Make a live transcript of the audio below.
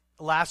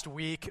last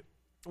week,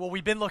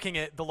 we've been looking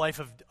at the life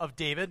of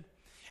David,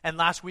 and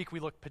last week we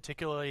looked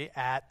particularly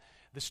at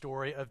the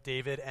story of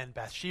David and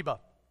Bathsheba.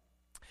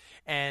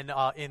 And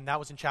that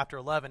was in chapter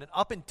 11. And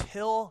up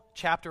until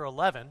chapter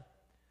 11,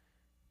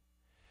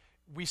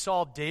 we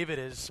saw David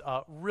as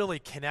really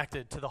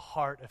connected to the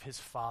heart of his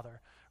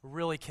father,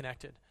 really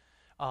connected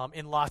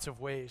in lots of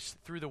ways,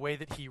 through the way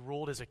that he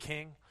ruled as a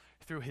king,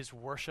 through his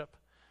worship,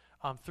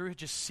 through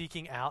just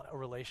seeking out a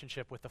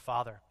relationship with the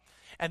Father.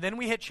 And then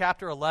we hit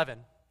chapter 11,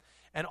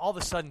 and all of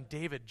a sudden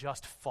David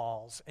just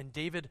falls, and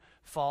David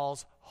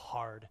falls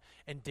hard,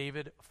 and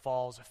David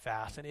falls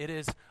fast, and it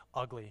is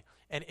ugly,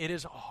 and it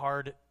is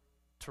hard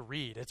to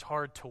read. It's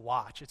hard to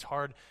watch. It's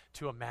hard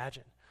to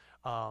imagine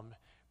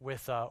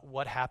with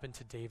what happened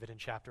to David in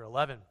chapter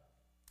 11.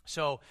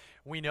 So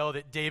we know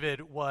that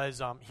David was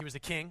the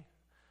king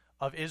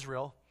of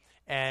Israel,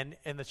 and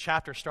the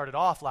chapter started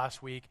off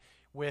last week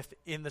with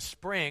in the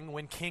spring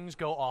when kings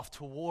go off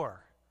to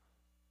war.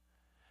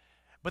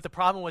 But the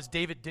problem was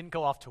David didn't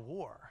go off to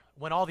war.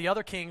 When all the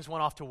other kings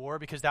went off to war,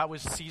 because that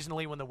was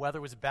seasonally when the weather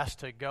was best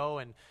to go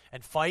and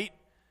fight,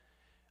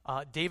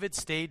 David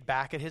stayed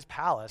back at his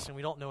palace, and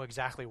we don't know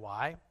exactly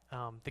why.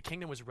 The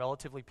kingdom was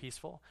relatively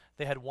peaceful.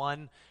 They had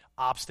one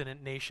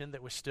obstinate nation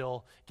that was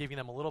still giving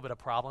them a little bit of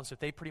problems, but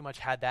they pretty much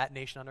had that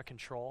nation under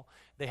control.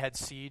 They had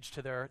siege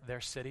to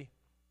their city.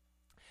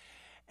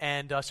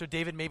 And so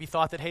David maybe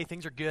thought that, hey,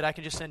 things are good. I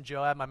can just send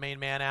Joab, my main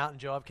man, out, and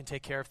Joab can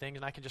take care of things,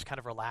 and I can just kind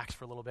of relax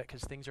for a little bit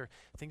because things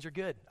are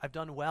good. I've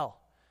done well.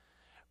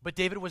 But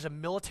David was a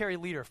military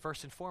leader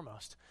first and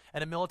foremost,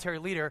 and a military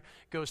leader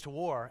goes to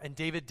war, and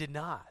David did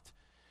not.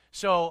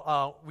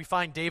 So we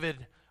find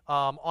David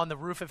on the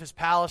roof of his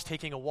palace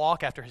taking a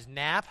walk after his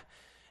nap,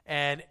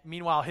 and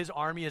meanwhile his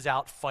army is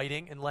out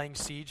fighting and laying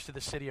siege to the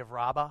city of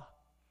Rabbah.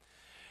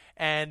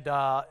 And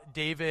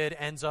David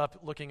ends up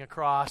looking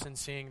across and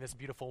seeing this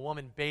beautiful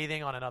woman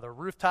bathing on another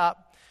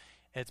rooftop.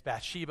 It's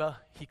Bathsheba.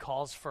 He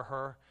calls for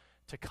her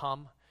to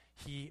come.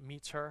 He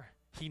meets her.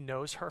 He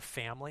knows her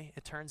family,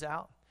 it turns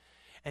out.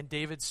 And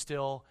David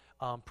still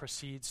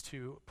proceeds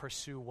to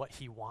pursue what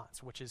he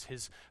wants, which is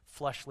his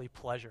fleshly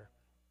pleasure.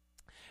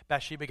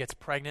 Bathsheba gets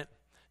pregnant.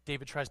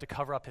 David tries to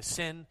cover up his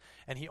sin,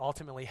 and he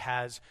ultimately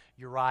has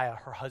Uriah,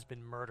 her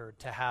husband, murdered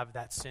to have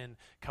that sin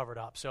covered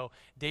up. So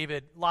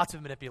David, lots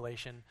of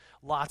manipulation,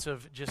 lots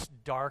of just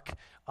dark,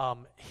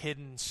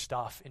 hidden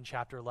stuff in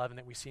chapter 11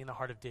 that we see in the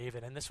heart of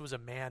David. And this was a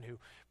man who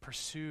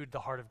pursued the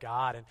heart of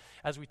God. And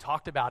as we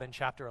talked about in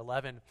chapter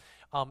 11,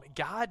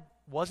 God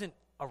wasn't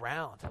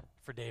around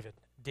for David.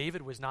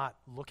 David was not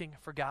looking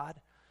for God.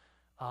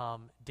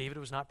 David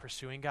was not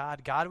pursuing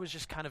God. God was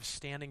just kind of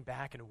standing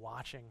back and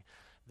watching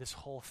this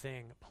whole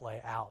thing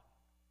play out.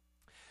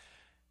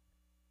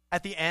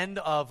 At the end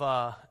of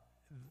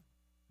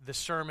the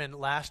sermon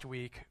last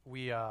week, can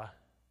we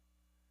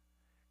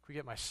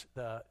get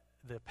the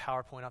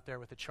PowerPoint up there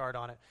with the chart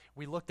on it?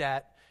 We looked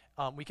at,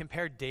 we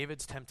compared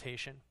David's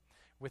temptation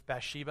with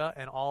Bathsheba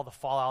and all the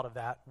fallout of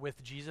that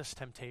with Jesus'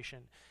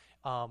 temptation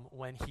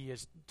when he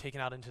is taken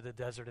out into the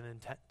desert and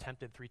then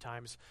tempted 3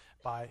 times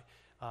by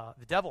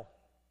the devil.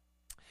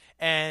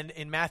 And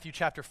in Matthew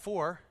chapter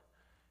 4,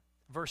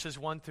 verses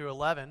 1 through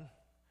 11,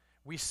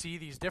 we see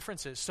these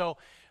differences. So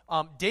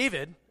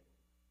David,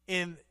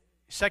 in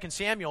 2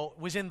 Samuel,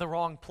 was in the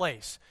wrong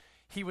place.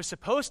 He was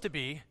supposed to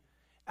be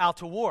out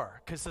to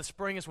war, because the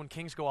spring is when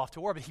kings go off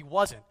to war, but he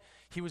wasn't.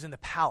 He was in the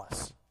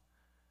palace.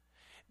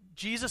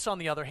 Jesus, on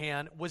the other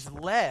hand, was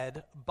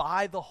led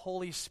by the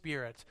Holy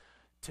Spirit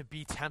to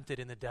be tempted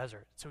in the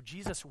desert. So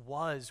Jesus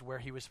was where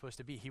he was supposed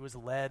to be. He was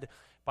led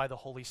by the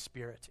Holy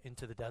Spirit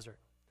into the desert.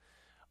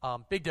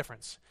 Big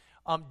difference.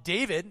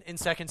 David, in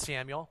 2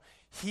 Samuel,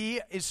 he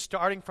is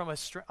starting from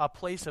a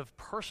place of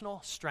personal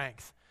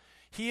strength.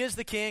 He is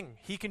the king.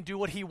 He can do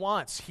what he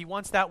wants. He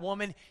wants that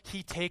woman,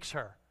 he takes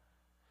her.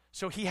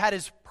 So he had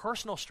his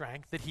personal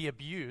strength that he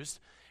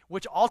abused,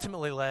 which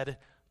ultimately led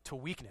to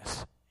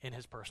weakness in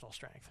his personal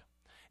strength.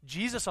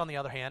 Jesus, on the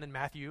other hand, in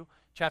Matthew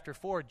chapter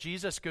 4,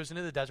 Jesus goes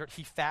into the desert.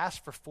 He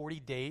fasts for 40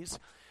 days.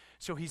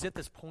 So he's at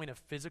this point of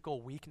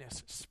physical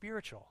weakness,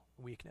 spiritual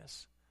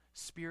weakness.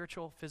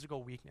 Spiritual,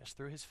 physical weakness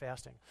through his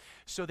fasting,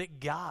 so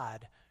that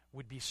God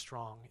would be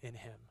strong in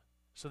him.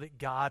 So that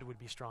God would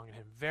be strong in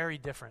him. Very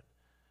different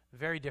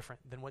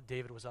than what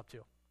David was up to.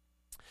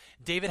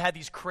 David had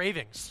these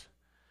cravings.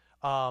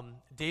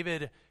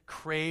 David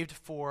craved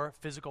for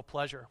physical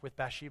pleasure with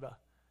Bathsheba.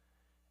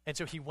 And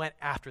so he went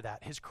after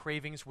that. His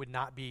cravings would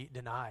not be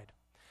denied.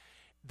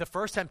 The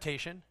first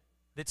temptation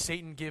that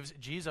Satan gives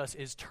Jesus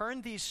is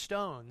turn these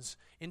stones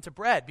into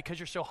bread. Because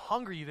you're so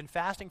hungry, you've been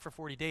fasting for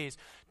 40 days,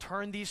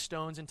 turn these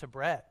stones into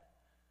bread.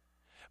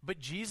 But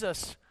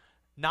Jesus,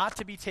 not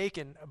to be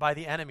taken by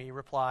the enemy,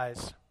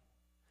 replies,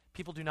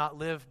 people do not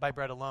live by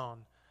bread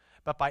alone,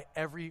 but by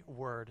every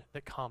word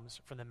that comes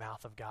from the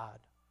mouth of God.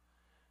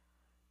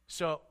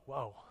 So,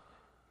 whoa.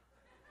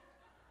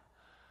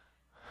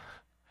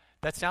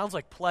 That sounds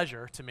like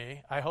pleasure to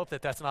me. I hope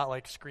that that's not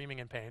like screaming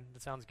in pain.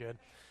 That sounds good.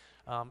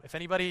 If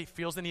anybody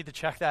feels the need to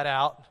check that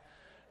out,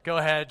 go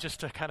ahead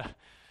just to kind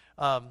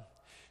of...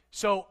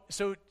 So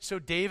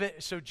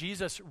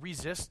Jesus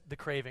resists the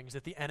cravings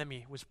that the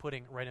enemy was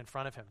putting right in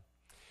front of him.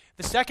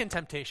 The second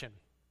temptation,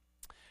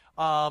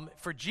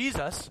 for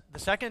Jesus, the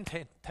second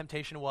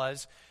temptation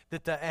was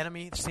that the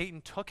enemy,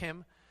 Satan, took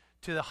him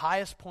to the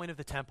highest point of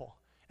the temple.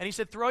 And he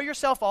said, throw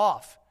yourself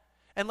off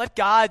and let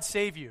God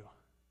save you.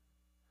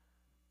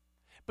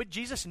 But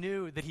Jesus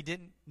knew that he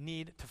didn't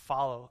need to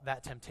follow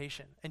that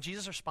temptation. And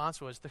Jesus' response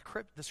was,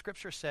 the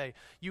scriptures say,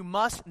 you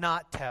must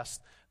not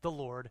test the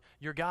Lord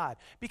your God.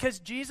 Because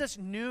Jesus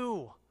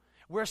knew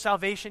where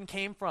salvation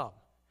came from.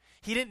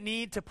 He didn't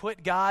need to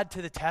put God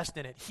to the test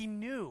in it. He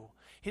knew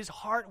his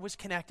heart was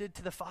connected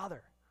to the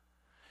Father.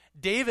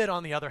 David,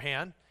 on the other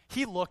hand,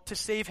 he looked to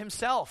save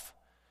himself.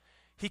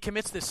 He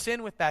commits this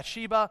sin with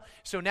Bathsheba,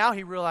 so now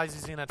he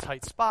realizes he's in a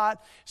tight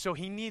spot, so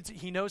he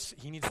knows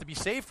he needs to be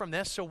saved from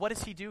this. So what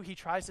does he do? He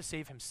tries to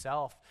save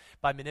himself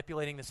by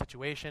manipulating the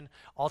situation.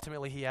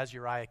 Ultimately, he has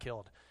Uriah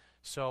killed.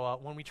 So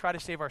when we try to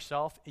save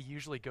ourselves, it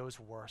usually goes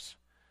worse.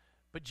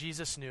 But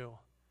Jesus knew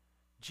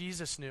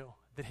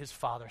that his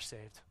Father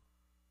saved.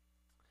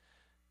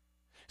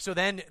 So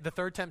then the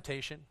third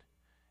temptation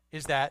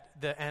is that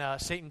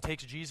Satan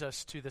takes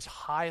Jesus to this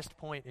highest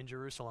point in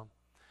Jerusalem,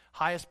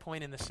 highest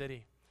point in the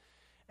city.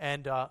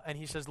 And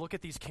he says, look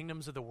at these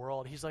kingdoms of the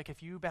world. He's like,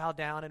 if you bow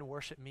down and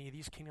worship me,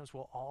 these kingdoms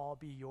will all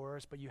be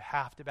yours, but you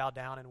have to bow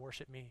down and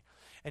worship me.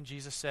 And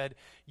Jesus said,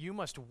 you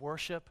must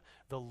worship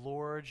the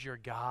Lord your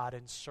God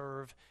and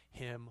serve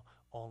him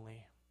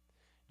only.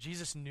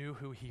 Jesus knew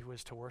who he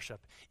was to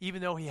worship,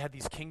 even though he had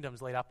these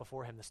kingdoms laid out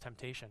before him, this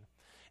temptation.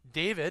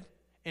 David,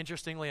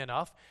 interestingly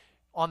enough,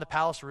 on the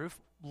palace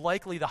roof,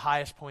 likely the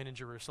highest point in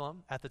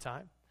Jerusalem at the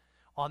time,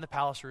 on the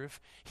palace roof,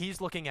 he's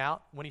looking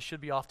out when he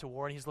should be off to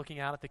war, and he's looking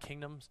out at the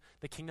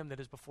kingdom that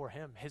is before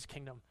him, his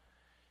kingdom.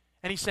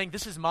 And he's saying,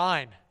 this is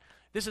mine.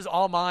 This is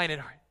all mine.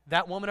 And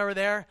that woman over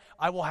there,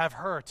 I will have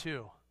her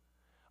too.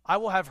 I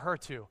will have her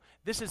too.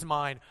 This is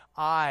mine.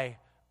 I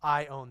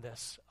own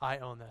this. I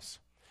own this.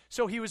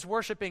 So he was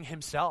worshiping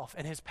himself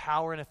and his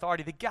power and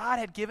authority that God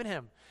had given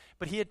him,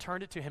 but he had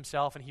turned it to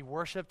himself, and he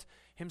worshiped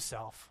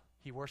himself.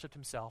 He worshiped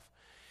himself.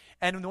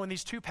 And when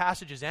these two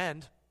passages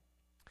end,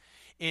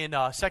 in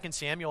 2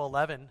 Samuel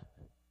 11,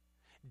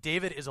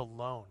 David is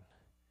alone.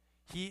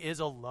 He is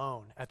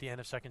alone at the end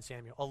of 2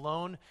 Samuel,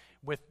 alone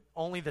with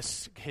only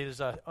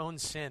his own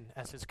sin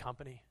as his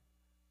company.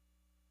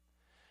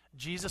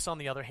 Jesus, on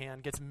the other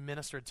hand, gets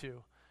ministered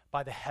to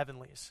by the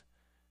heavenlies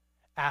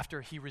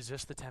after he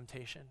resists the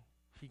temptation.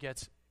 He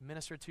gets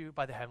ministered to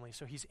by the heavenlies,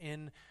 so he's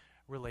in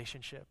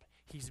relationship.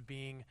 He's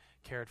being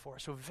cared for.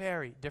 So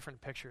very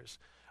different pictures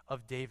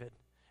of David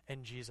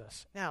and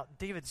Jesus. Now,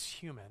 David's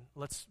human.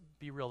 Let's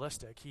be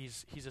realistic.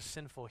 He's a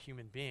sinful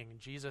human being.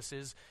 Jesus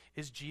is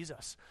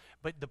Jesus.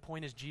 But the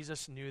point is,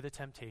 Jesus knew the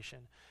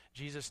temptation.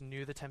 Jesus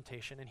knew the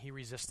temptation, and he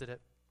resisted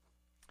it.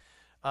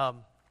 The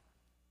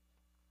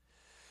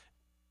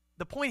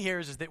point here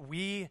is that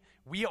we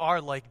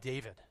are like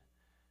David.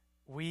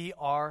 We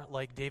are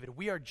like David.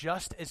 We are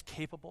just as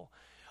capable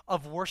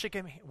of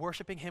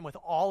worshiping him with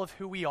all of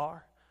who we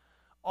are,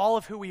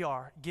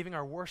 giving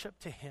our worship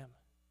to him.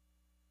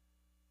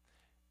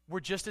 We're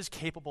just as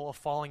capable of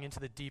falling into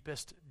the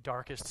deepest,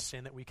 darkest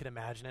sin that we could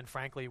imagine. And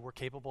frankly, we're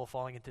capable of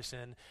falling into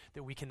sin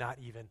that we cannot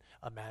even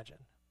imagine.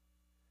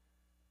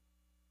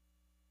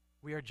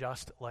 We are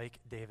just like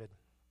David.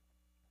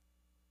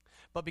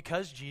 But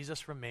because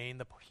Jesus remained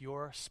the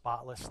pure,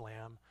 spotless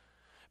lamb,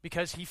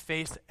 because he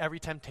faced every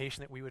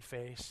temptation that we would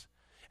face,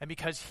 and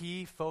because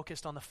he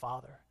focused on the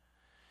Father,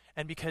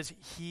 and because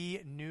he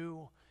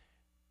knew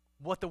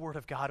what the Word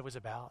of God was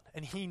about,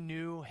 and he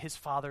knew his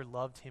Father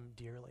loved him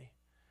dearly,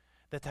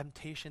 the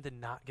temptation did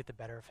not get the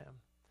better of him.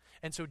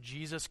 And so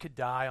Jesus could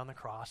die on the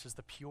cross as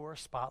the pure,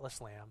 spotless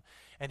lamb,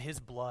 and his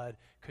blood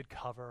could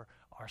cover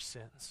our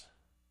sins.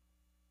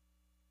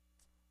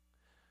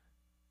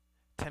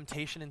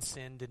 Temptation and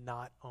sin did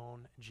not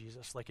own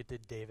Jesus like it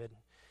did David,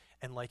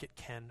 and like it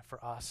can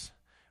for us.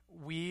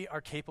 We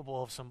are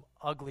capable of some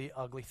ugly,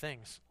 ugly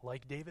things,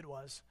 like David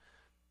was,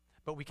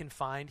 but we can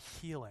find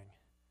healing.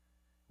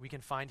 We can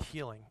find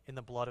healing in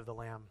the blood of the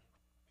Lamb.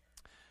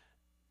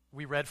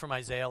 We read from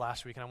Isaiah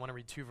last week, and I want to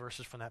read 2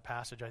 verses from that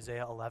passage,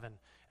 Isaiah 11,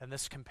 and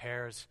this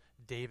compares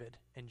David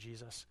and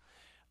Jesus.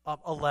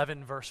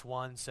 11 verse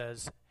 1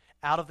 says,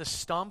 out of the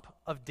stump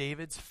of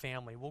David's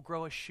family will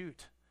grow a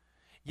shoot.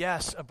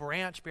 Yes, a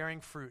branch bearing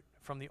fruit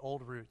from the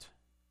old root.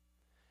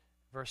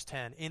 Verse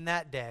 10, in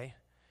that day,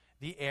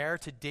 the heir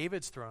to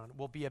David's throne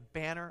will be a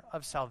banner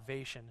of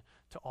salvation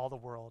to all the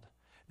world.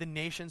 The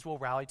nations will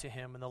rally to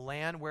him, and the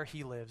land where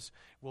he lives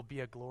will be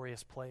a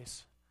glorious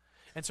place.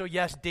 And so,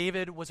 yes,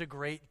 David was a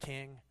great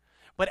king,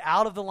 but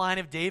out of the line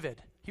of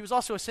David, he was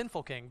also a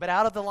sinful king, but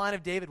out of the line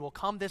of David will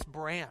come this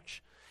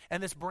branch,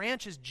 and this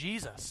branch is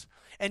Jesus,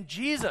 and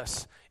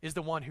Jesus is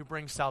the one who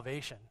brings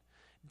salvation.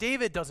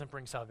 David doesn't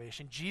bring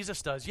salvation.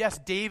 Jesus does. Yes,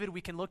 David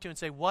we can look to and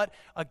say, what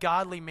a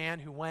godly man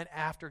who went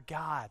after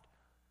God.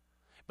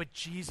 But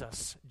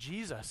Jesus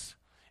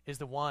is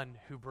the one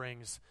who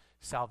brings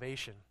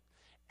salvation.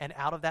 And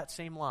out of that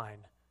same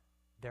line,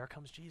 there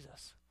comes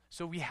Jesus.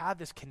 So we have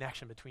this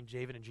connection between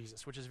David and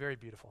Jesus, which is very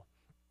beautiful.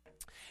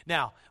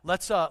 Now,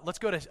 let's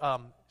go to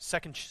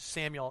 2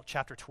 Samuel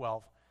chapter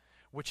 12,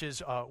 which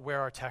is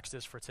where our text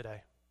is for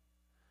today.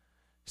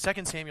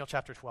 2 Samuel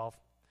chapter 12,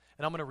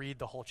 and I'm going to read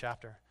the whole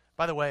chapter.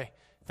 By the way,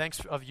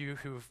 thanks of you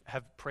who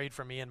have prayed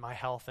for me and my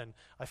health, and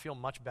I feel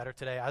much better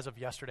today. As of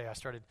yesterday, I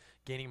started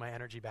gaining my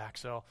energy back,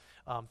 so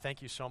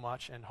thank you so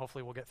much, and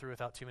hopefully we'll get through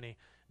without too many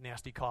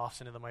nasty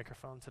coughs into the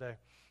microphone today.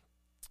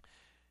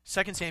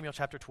 2 Samuel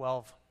chapter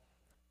 12.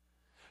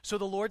 So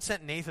the Lord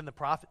sent Nathan the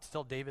prophet to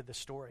tell David this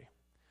story.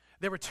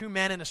 There were two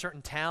men in a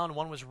certain town.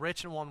 One was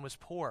rich and one was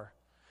poor.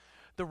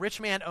 The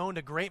rich man owned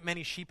a great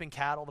many sheep and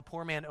cattle. The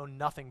poor man owned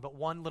nothing but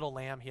one little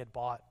lamb he had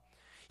bought.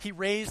 He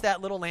raised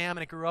that little lamb,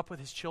 and it grew up with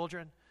his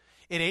children.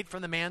 It ate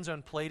from the man's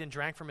own plate and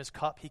drank from his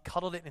cup. He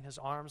cuddled it in his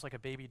arms like a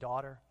baby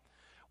daughter.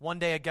 One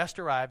day a guest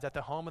arrived at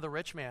the home of the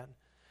rich man.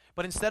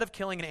 But instead of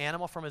killing an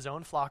animal from his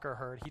own flock or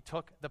herd, he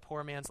took the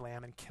poor man's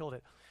lamb and killed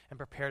it and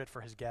prepared it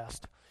for his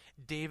guest.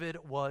 David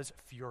was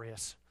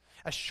furious.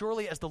 As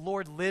surely as the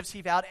Lord lives,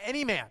 he vowed,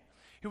 any man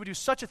who would do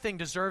such a thing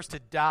deserves to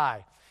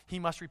die. He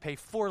must repay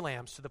 4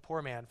 lambs to the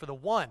poor man for the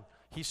one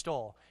he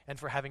stole and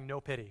for having no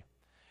pity.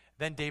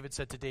 Then David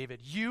said to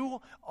David,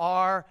 you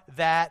are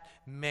that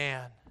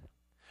man.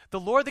 The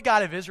Lord, the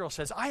God of Israel,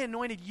 says, I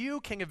anointed you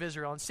king of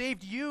Israel and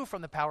saved you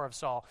from the power of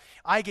Saul.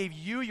 I gave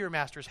you your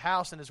master's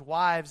house and his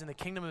wives and the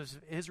kingdom of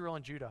Israel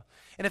and Judah.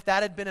 And if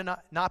that had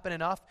not been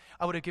enough,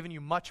 I would have given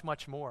you much,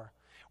 much more.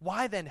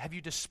 Why then have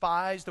you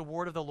despised the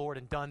word of the Lord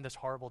and done this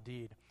horrible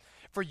deed?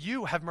 For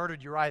you have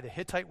murdered Uriah the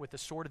Hittite with the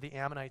sword of the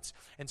Ammonites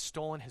and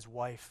stolen his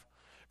wife.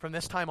 From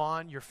this time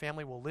on, your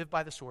family will live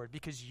by the sword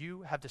because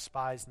you have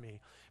despised me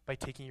by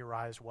taking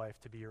Uriah's wife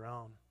to be your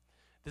own.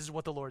 This is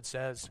what the Lord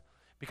says.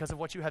 Because of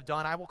what you have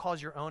done, I will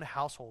cause your own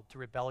household to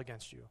rebel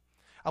against you.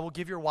 I will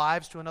give your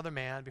wives to another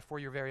man before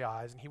your very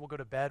eyes, and he will go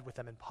to bed with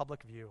them in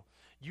public view.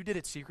 You did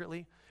it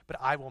secretly, but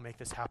I will make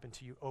this happen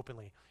to you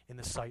openly in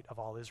the sight of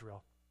all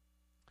Israel.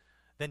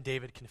 Then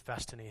David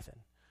confessed to Nathan,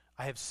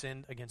 I have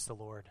sinned against the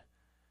Lord.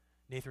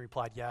 Nathan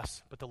replied,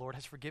 yes, but the Lord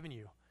has forgiven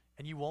you,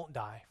 and you won't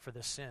die for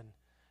this sin.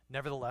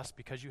 Nevertheless,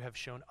 because you have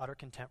shown utter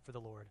contempt for the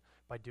Lord,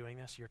 by doing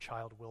this, your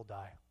child will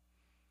die.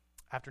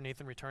 After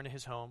Nathan returned to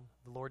his home,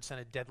 the Lord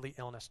sent a deadly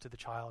illness to the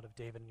child of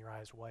David and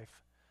Uriah's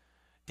wife.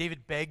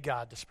 David begged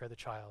God to spare the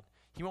child.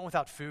 He went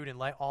without food and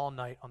lay all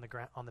night on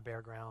the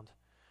bare ground.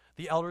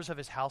 The elders of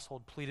his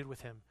household pleaded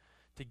with him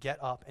to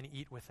get up and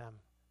eat with them,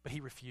 but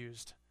he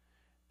refused.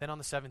 Then on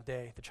the 7th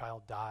day, the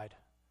child died.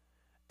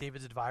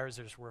 David's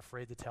advisors were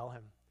afraid to tell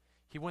him.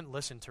 He wouldn't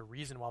listen to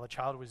reason while the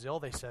child was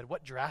ill. They said,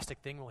 what drastic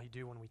thing will he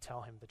do when we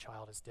tell him the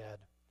child is dead?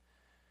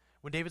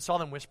 When David saw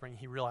them whispering,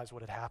 he realized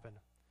what had happened.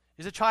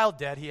 Is the child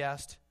dead? He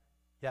asked.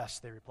 Yes,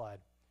 they replied.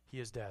 He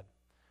is dead.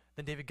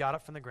 Then David got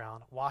up from the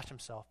ground, washed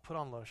himself, put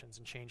on lotions,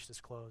 and changed his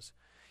clothes.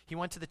 He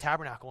went to the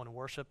tabernacle and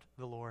worshipped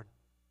the Lord.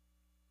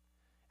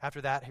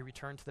 After that, he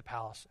returned to the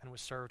palace and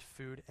was served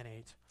food and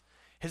ate.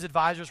 His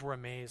advisors were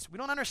amazed. We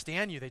don't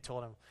understand you, they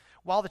told him.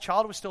 While the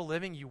child was still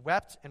living, you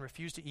wept and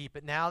refused to eat,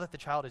 but now that the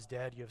child is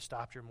dead, you have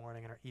stopped your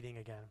mourning and are eating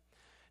again.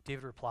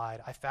 David replied,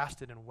 I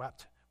fasted and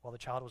wept while the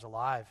child was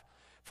alive.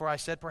 For I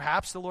said,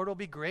 perhaps the Lord will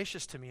be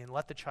gracious to me and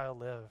let the child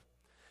live.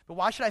 But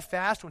why should I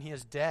fast when he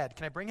is dead?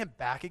 Can I bring him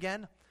back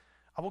again?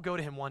 I will go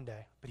to him one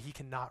day, but he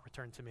cannot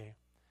return to me.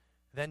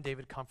 Then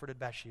David comforted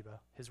Bathsheba,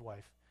 his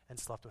wife, and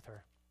slept with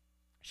her.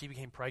 She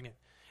became pregnant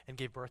and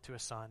gave birth to a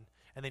son,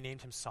 and they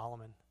named him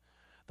Solomon.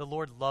 The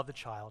Lord loved the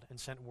child and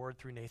sent word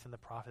through Nathan the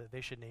prophet that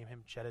they should name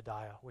him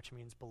Jedediah, which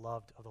means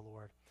beloved of the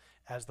Lord,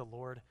 as the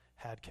Lord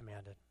had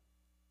commanded.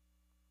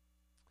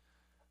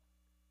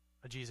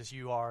 Jesus,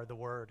 you are the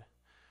Word.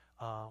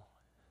 And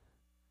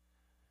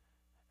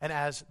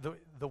as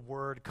the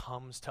Word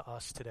comes to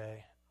us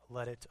today,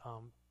 let it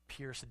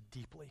pierce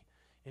deeply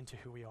into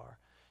who we are,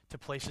 to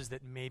places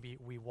that maybe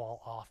we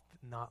wall off,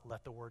 not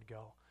let the Word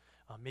go.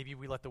 Maybe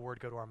we let the Word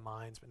go to our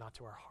minds, but not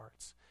to our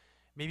hearts.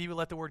 Maybe we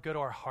let the Word go to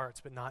our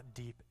hearts, but not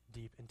deep,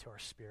 deep into our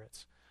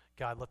spirits.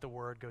 God, let the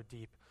Word go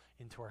deep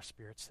into our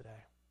spirits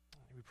today.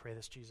 We pray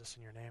this, Jesus,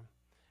 in your name.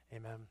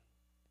 Amen.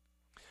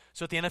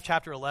 So at the end of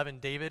chapter 11,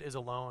 David is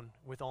alone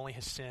with only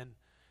his sin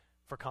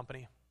for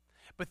company.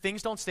 But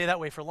things don't stay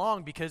that way for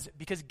long because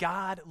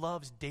God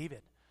loves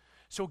David.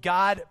 So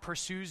God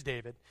pursues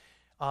David.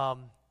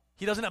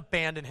 He doesn't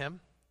abandon him.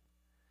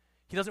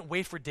 He doesn't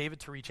wait for David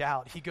to reach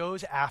out. He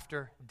goes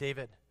after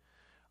David.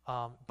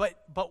 But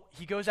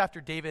he goes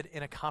after David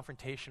in a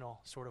confrontational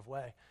sort of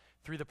way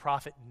through the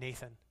prophet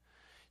Nathan.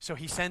 So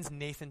he sends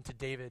Nathan to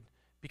David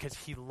because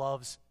he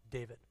loves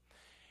David.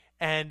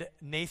 And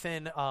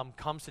Nathan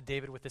comes to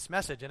David with this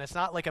message. And it's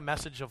not like a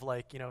message of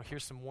like,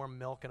 here's some warm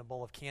milk and a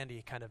bowl of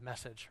candy kind of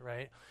message,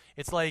 right?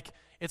 It's like,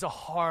 it's a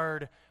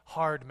hard,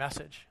 hard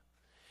message.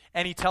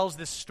 And he tells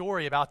this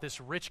story about this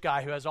rich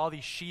guy who has all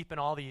these sheep and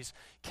all these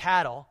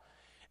cattle,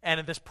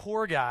 and this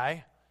poor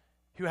guy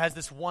who has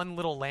this one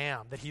little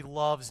lamb that he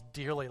loves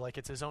dearly, like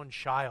it's his own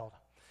child.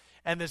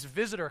 And this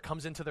visitor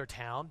comes into their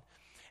town,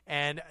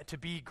 and to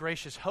be a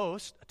gracious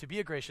host,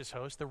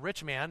 the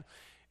rich man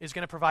is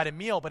going to provide a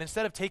meal, but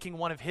instead of taking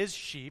one of his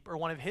sheep or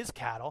one of his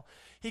cattle,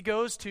 he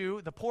goes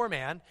to the poor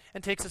man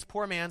and takes this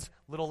poor man's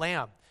little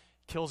lamb,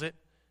 kills it,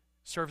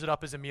 serves it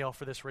up as a meal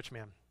for this rich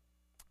man.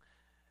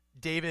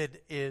 David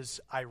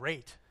is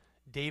irate.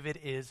 David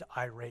is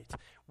irate,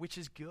 which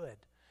is good,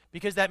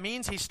 because that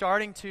means he's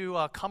starting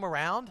to come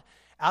around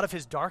out of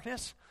his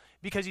darkness,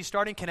 because he's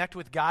starting to connect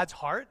with God's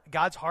heart,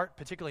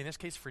 particularly in this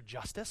case for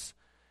justice.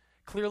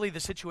 Clearly the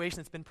situation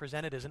that's been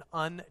presented is an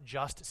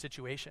unjust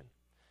situation.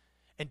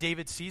 And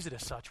David sees it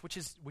as such, which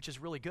is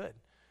really good.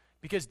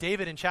 Because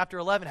David in chapter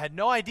 11 had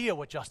no idea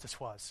what justice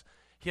was.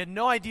 He had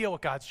no idea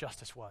what God's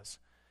justice was.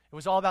 It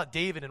was all about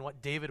David and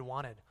what David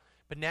wanted.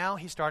 But now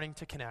he's starting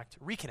to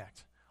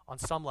reconnect on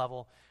some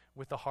level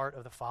with the heart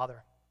of the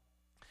Father.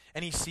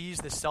 And he sees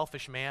this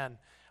selfish man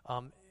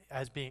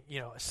as being,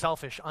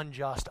 selfish,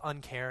 unjust,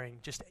 uncaring,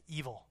 just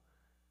evil.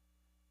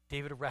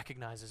 David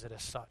recognizes it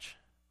as such.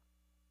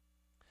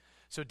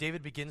 So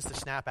David begins to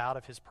snap out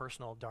of his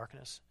personal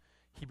darkness.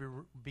 He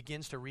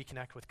begins to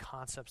reconnect with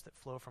concepts that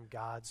flow from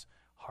God's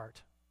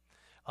heart.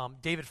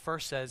 David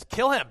first says,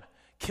 kill him.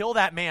 Kill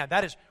that man.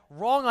 That is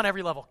wrong on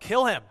every level.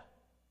 Kill him.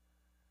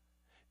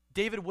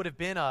 David would have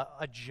been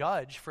a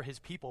judge for his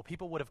people.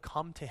 People would have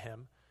come to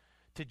him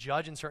to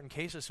judge in certain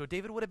cases. So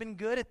David would have been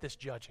good at this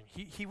judging.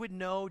 He would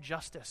know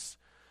justice.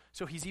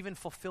 So he's even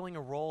fulfilling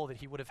a role that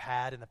he would have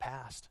had in the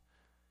past.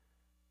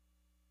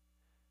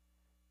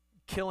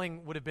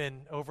 Killing would have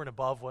been over and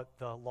above what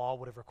the law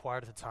would have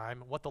required at the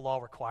time. What the law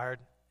required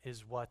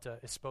is what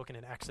is spoken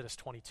in Exodus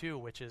 22,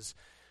 which is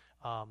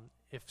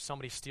if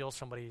somebody steals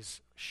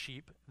somebody's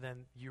sheep,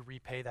 then you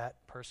repay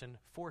that person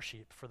 4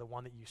 sheep for the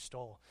one that you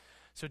stole.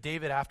 So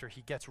David, after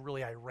he gets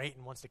really irate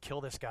and wants to kill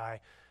this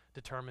guy,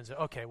 determines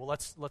that, okay, well,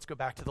 let's go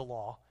back to the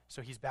law.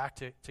 So he's back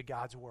to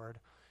God's word.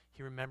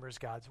 He remembers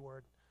God's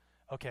word.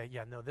 Okay,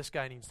 yeah, no, this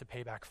guy needs to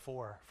pay back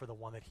 4 for the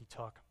one that he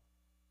took.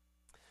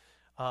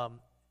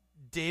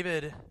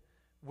 David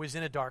was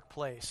in a dark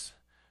place,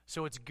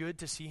 so it's good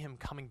to see him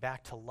coming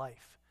back to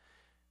life.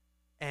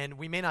 And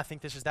we may not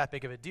think this is that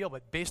big of a deal,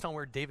 but based on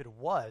where David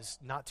was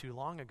not too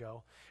long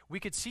ago, we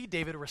could see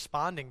David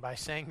responding by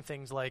saying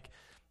things like,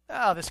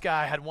 oh, this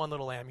guy had one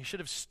little lamb. He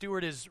should have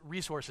stewarded his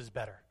resources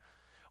better.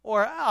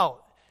 Or,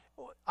 oh,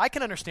 I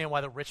can understand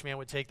why the rich man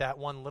would take that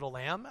one little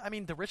lamb. I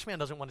mean, the rich man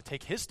doesn't want to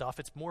take his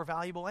stuff. It's more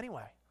valuable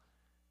anyway.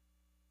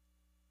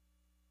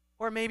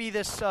 Or maybe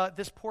this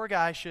poor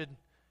guy should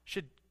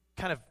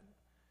kind of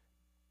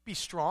be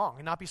strong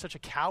and not be such a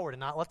coward and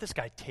not let this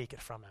guy take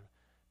it from him.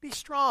 Be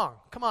strong.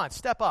 Come on,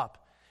 step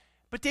up.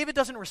 But David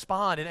doesn't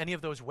respond in any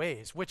of those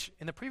ways, which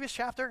in the previous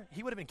chapter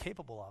he would have been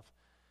capable of.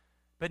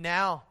 But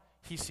now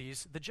he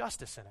sees the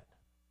justice in it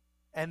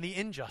and the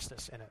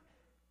injustice in it.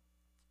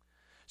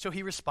 So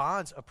he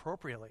responds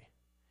appropriately.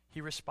 He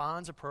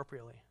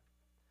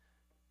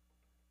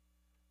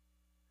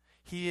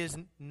is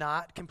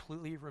not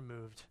completely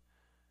removed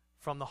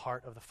from the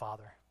heart of the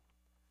Father.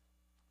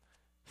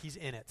 He's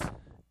in it.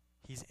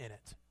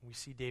 We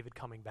see David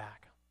coming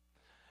back.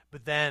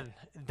 But then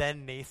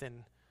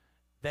Nathan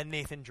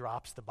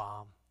drops the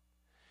bomb.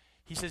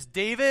 He says,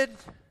 David,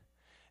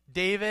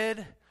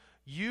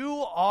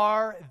 you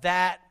are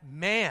that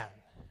man.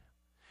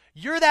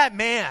 You're that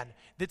man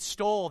that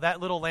stole that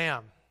little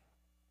lamb.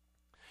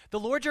 The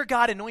Lord your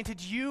God anointed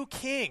you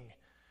king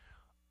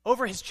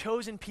over his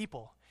chosen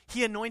people.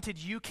 He anointed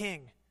you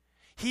king.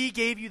 He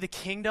gave you the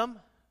kingdom.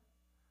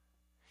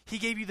 He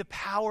gave you the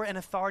power and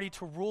authority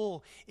to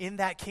rule in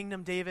that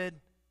kingdom, David.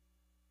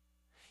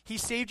 He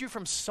saved you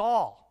from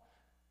Saul,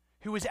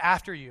 who was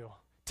after you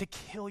to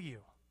kill you.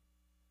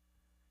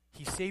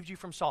 He saved you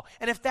from Saul.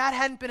 And if that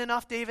hadn't been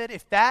enough, David,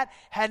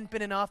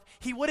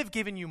 he would have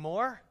given you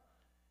more.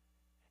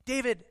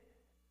 David,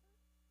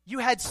 you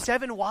had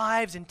 7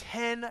 wives and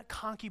 10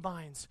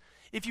 concubines.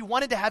 If you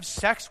wanted to have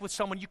sex with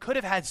someone, you could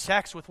have had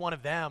sex with one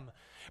of them.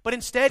 But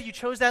instead, you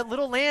chose that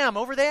little lamb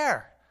over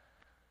there.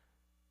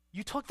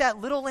 You took that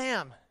little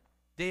lamb,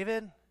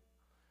 David,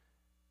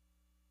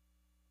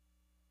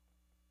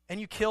 and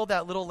you killed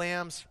that little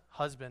lamb's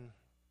husband.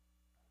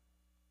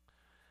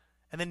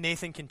 And then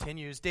Nathan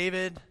continues,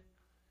 David,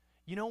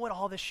 you know what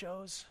all this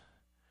shows?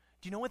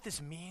 Do you know what this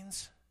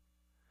means?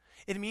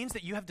 It means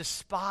that you have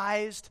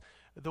despised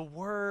the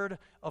word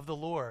of the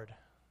Lord.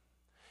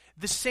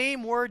 The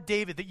same word,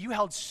 David, that you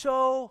held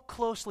so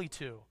closely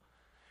to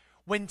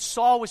when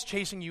Saul was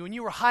chasing you and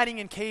you were hiding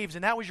in caves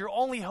and that was your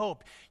only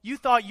hope. You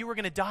thought you were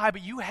going to die,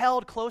 but you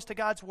held close to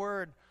God's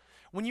word.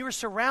 When you were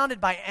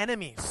surrounded by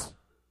enemies,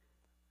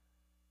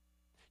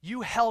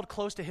 you held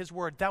close to his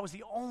word. That was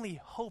the only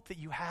hope that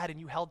you had, and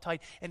you held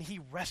tight, and he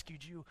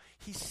rescued you.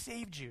 He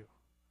saved you.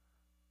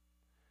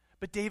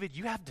 But David,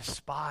 you have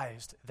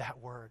despised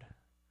that word.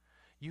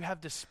 You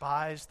have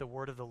despised the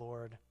word of the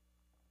Lord.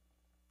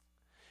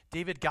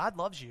 David, God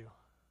loves you.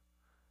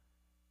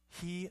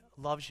 He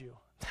loves you.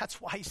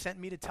 That's why he sent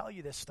me to tell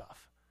you this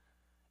stuff.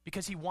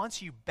 Because he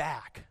wants you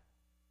back.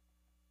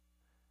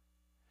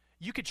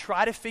 You could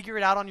try to figure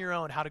it out on your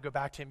own how to go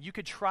back to him. You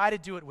could try to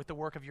do it with the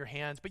work of your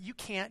hands, but you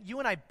can't. You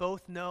and I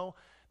both know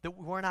that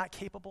we're not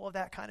capable of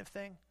that kind of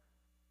thing.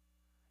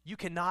 You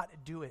cannot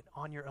do it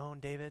on your own,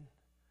 David.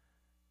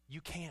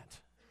 You can't.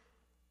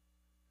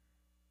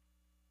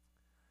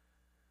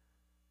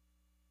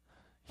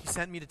 He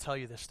sent me to tell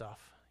you this stuff.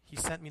 He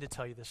sent me to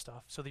tell you this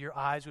stuff so that your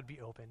eyes would be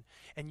open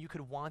and you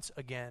could once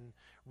again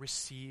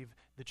receive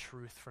the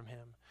truth from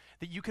him.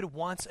 That you could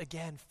once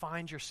again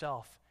find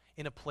yourself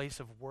in a place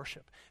of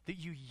worship that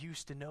you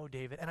used to know,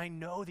 David. And I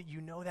know that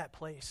you know that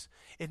place.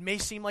 It may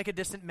seem like a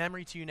distant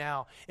memory to you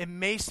now. It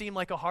may seem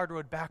like a hard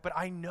road back, but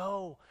I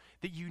know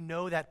that you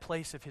know that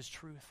place of his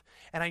truth.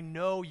 And I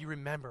know you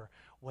remember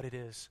what it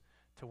is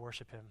to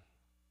worship him.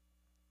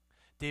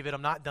 David,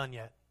 I'm not done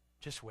yet.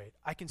 Just wait.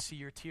 I can see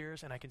your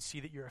tears, and I can see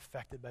that you're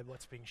affected by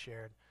what's being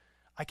shared.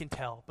 I can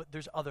tell, but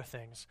there's other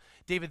things.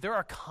 David, there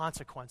are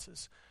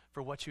consequences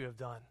for what you have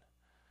done.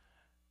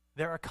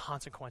 There are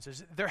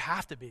consequences. There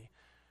have to be.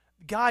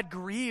 God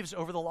grieves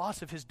over the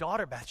loss of his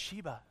daughter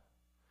Bathsheba.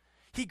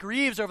 He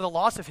grieves over the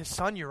loss of his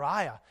son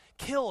Uriah,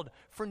 killed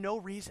for no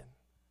reason.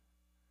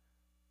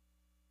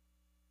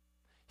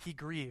 He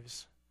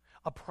grieves.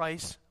 A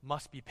price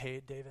must be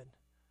paid, David.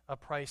 A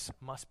price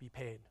must be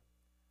paid.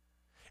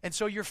 And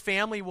so your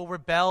family will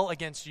rebel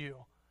against you.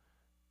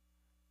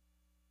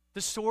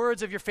 The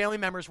swords of your family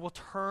members will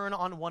turn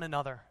on one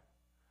another.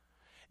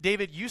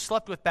 David, you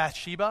slept with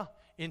Bathsheba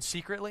in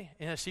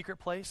a secret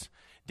place.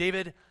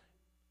 David,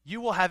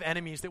 you will have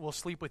enemies that will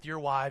sleep with your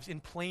wives in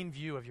plain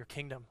view of your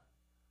kingdom.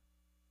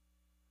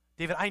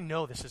 David, I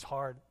know this is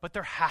hard, but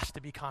there has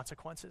to be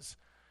consequences.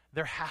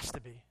 There has to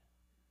be.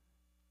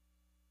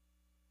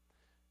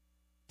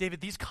 David,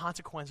 these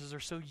consequences are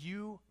so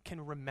you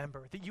can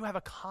remember, that you have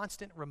a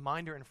constant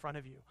reminder in front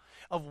of you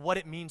of what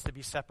it means to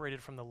be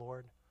separated from the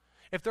Lord.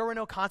 If there were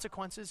no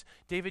consequences,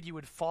 David, you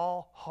would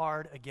fall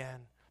hard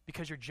again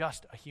because you're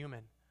just a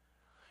human.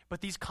 But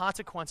these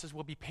consequences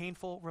will be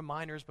painful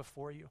reminders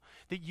before you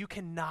that you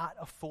cannot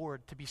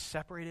afford to be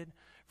separated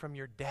from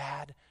your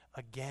dad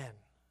again.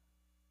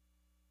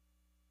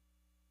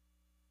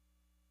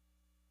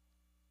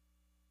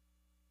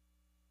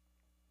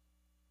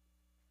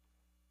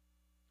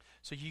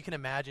 So you can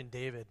imagine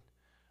David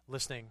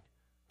listening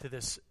to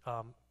this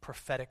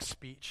prophetic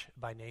speech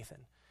by Nathan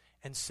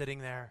and sitting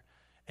there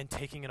and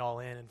taking it all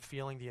in and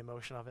feeling the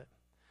emotion of it.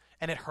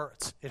 And it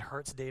hurts. It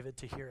hurts David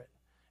to hear it.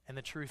 And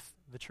the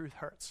truth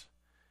hurts.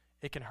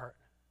 It can hurt.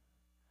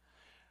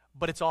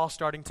 But it's all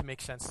starting to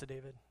make sense to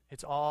David.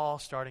 It's all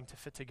starting to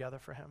fit together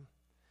for him.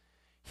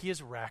 He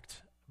is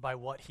wrecked by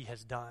what he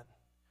has done.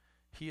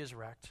 He is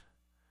wrecked.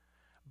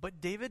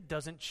 But David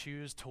doesn't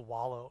choose to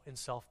wallow in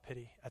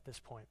self-pity at this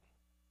point.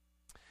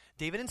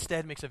 David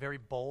instead makes a very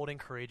bold and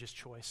courageous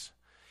choice,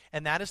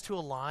 and that is to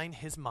align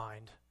his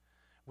mind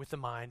with the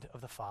mind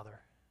of the Father.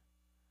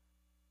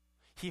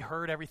 He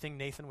heard everything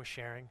Nathan was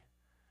sharing,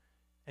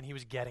 and he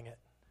was getting it.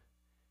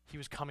 He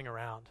was coming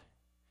around.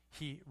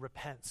 He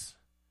repents.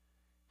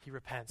 He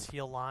repents. He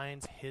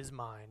aligns his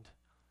mind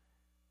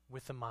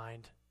with the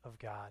mind of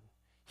God.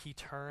 He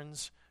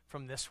turns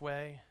from this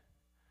way,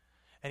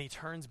 and he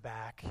turns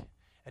back,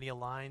 and he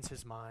aligns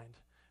his mind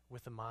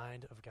with the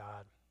mind of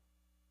God.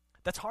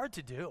 That's hard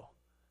to do.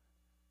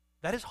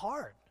 That is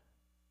hard.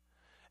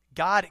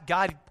 God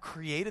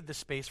created the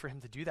space for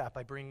him to do that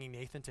by bringing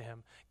Nathan to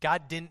him.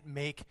 God didn't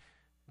make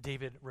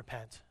David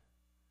repent.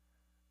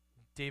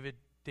 David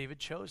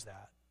chose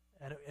that.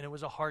 And it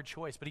was a hard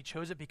choice, but he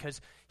chose it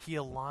because he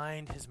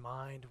aligned his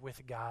mind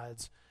with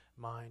God's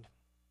mind.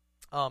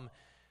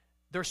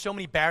 There are so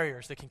many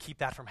barriers that can keep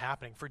that from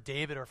happening for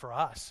David or for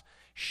us.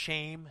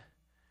 Shame,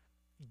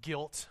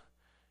 guilt,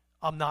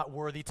 I'm not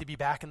worthy to be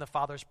back in the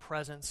Father's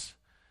presence.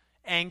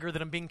 Anger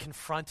that I'm being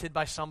confronted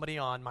by somebody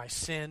on my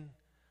sin.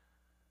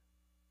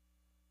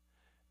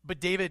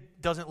 But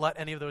David doesn't let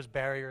any of those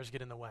barriers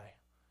get in the way.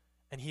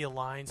 And he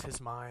aligns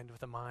his mind with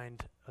the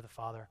mind of the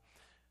Father.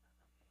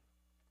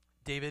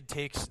 David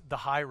takes the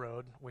high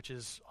road, which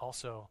is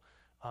also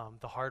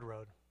the hard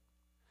road.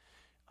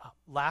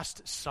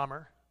 Last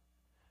summer,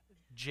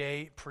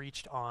 Jay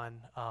preached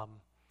on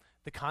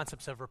the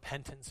concepts of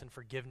repentance and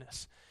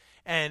forgiveness.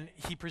 And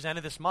he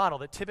presented this model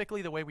that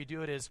typically the way we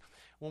do it is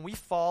when we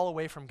fall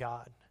away from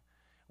God,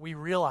 we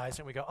realize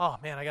and we go, oh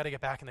man, I got to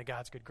get back into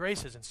God's good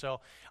graces. And so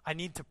I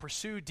need to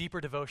pursue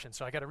deeper devotion.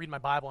 So I got to read my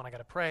Bible and I got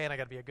to pray and I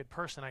got to be a good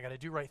person. I got to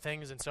do right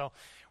things. And so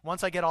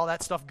once I get all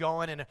that stuff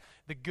going and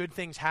the good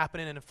things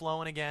happening and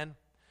flowing again,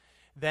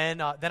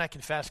 then I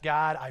confess,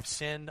 God, I've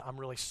sinned. I'm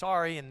really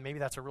sorry. And maybe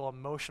that's a real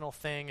emotional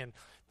thing and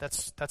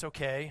that's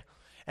okay.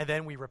 And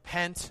then we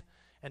repent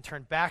and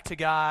turn back to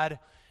God.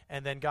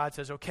 And then God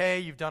says,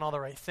 okay, you've done all the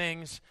right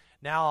things.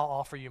 Now I'll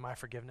offer you my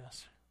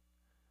forgiveness.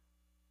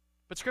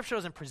 But Scripture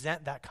doesn't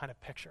present that kind of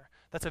picture.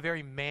 That's a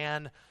very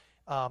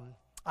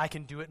I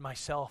can do it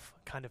myself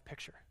kind of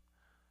picture.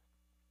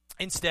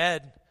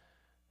 Instead,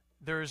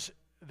 there's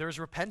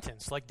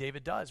repentance like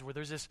David does, where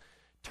there's this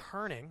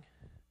turning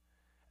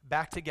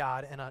back to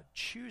God and a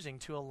choosing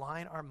to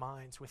align our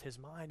minds with his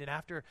mind. And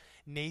after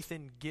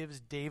Nathan gives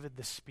David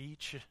the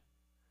speech,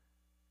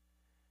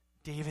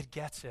 David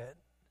gets it.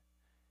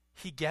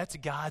 He gets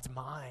God's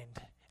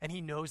mind, and he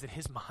knows that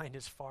his mind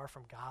is far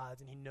from God's,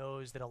 and he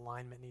knows that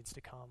alignment needs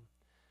to come.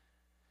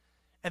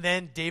 And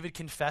then David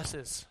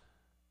confesses.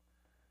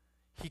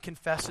 He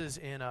confesses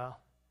in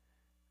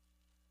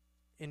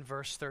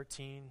verse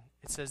 13.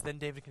 It says, then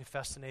David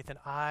confessed to Nathan,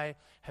 I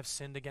have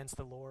sinned against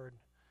the Lord.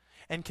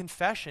 And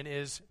confession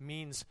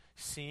means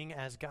seeing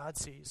as God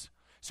sees.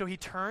 So he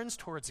turns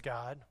towards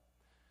God,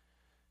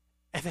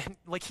 and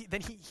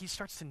then he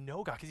starts to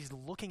know God because he's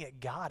looking at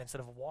God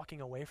instead of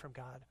walking away from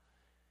God.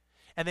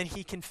 And then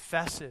he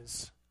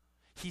confesses.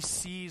 He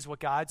sees what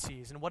God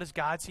sees. And what does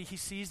God see? He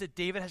sees that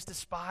David has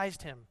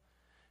despised him,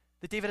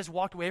 that David has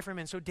walked away from him.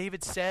 And so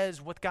David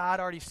says what God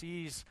already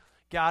sees.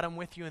 God, I'm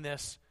with you in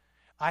this.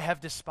 I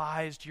have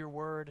despised your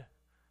word.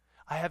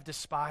 I have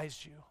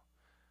despised you.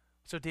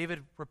 So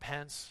David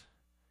repents.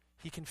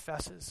 He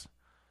confesses.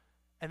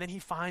 And then he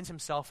finds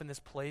himself in this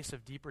place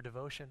of deeper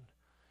devotion,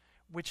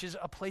 which is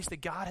a place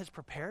that God has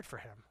prepared for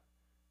him.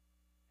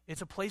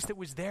 It's a place that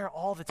was there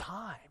all the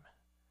time,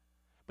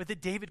 but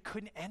that David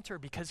couldn't enter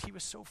because he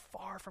was so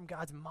far from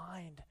God's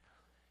mind.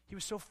 He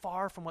was so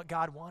far from what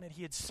God wanted.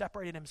 He had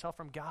separated himself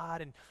from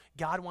God, and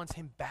God wants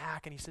him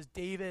back. And he says,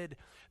 David,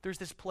 there's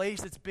this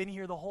place that's been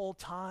here the whole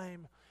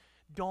time.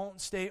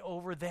 Don't stay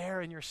over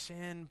there in your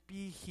sin.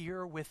 Be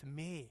here with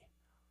me.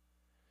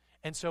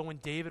 And so when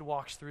David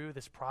walks through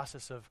this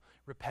process of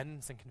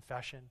repentance and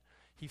confession,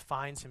 he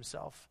finds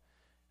himself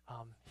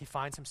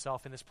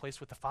in this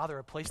place with the Father,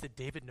 a place that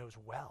David knows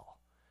well.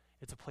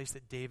 It's a place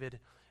that David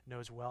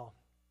knows well.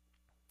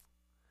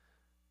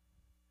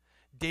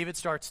 David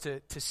starts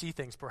to see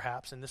things,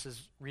 perhaps, and this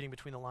is reading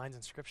between the lines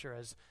in Scripture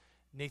as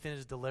Nathan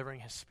is delivering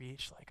his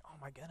speech, like, oh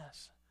my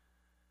goodness,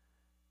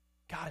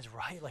 God is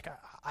right. Like,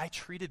 I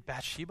treated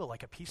Bathsheba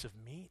like a piece of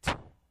meat.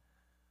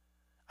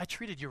 I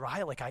treated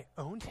Uriah like I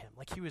owned him,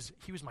 like he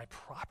was my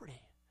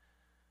property.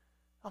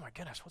 Oh my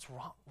goodness, what's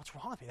wrong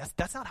with me?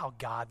 That's not how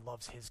God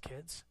loves his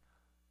kids.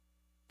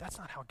 That's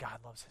not how God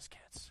loves his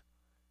kids.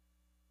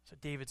 So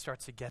David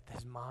starts to get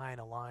his mind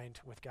aligned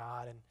with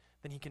God, and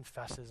then he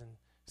confesses and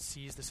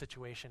sees the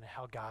situation,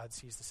 how God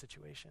sees the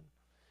situation.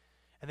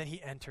 And then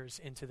he enters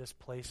into this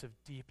place of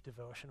deep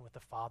devotion with the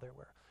Father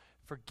where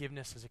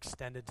forgiveness is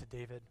extended to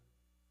David.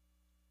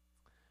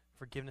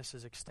 Forgiveness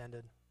is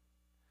extended.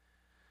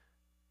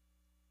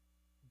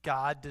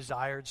 God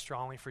desired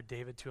strongly for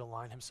David to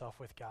align himself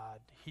with God.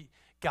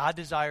 God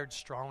desired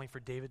strongly for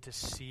David to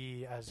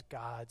see as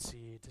God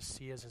see, to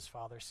see as his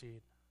father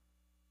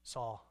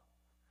saw.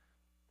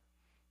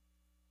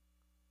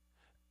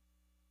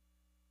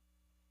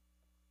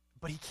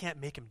 But he can't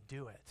make him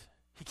do it.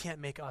 He can't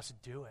make us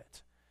do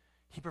it.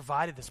 He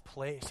provided this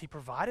place. He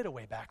provided a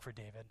way back for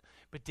David.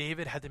 But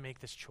David had to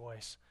make this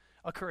choice,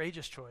 a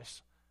courageous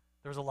choice.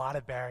 There was a lot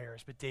of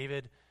barriers, but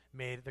David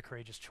made the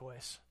courageous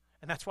choice.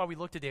 And that's why we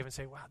look to David and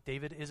say, wow,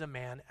 David is a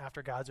man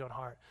after God's own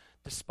heart.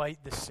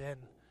 Despite the sin,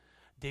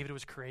 David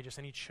was courageous,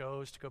 and he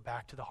chose to go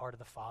back to the heart of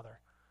the Father,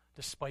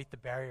 despite the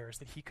barriers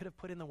that he could have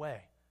put in the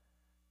way,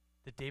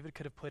 that David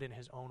could have put in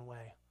his own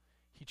way.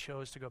 He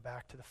chose to go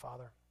back to the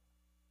Father.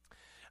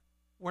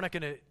 We're not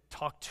going to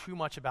talk too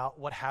much about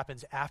what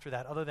happens after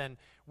that, other than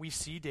we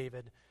see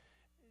David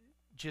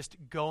just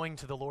going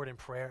to the Lord in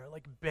prayer,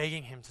 like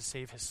begging him to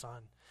save his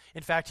son.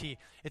 In fact,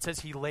 it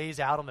says he lays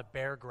out on the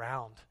bare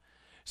ground.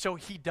 So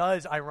he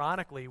does,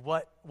 ironically,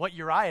 what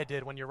Uriah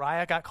did. When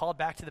Uriah got called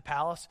back to the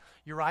palace,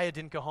 Uriah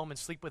didn't go home and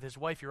sleep with his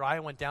wife.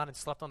 Uriah went down and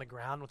slept on the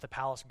ground with the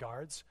palace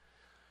guards.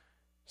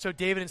 So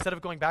David, instead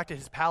of going back to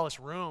his palace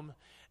room,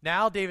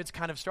 now David's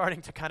kind of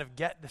starting to kind of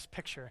get this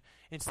picture.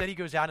 Instead, he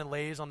goes out and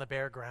lays on the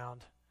bare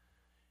ground.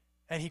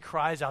 And he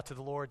cries out to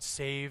the Lord,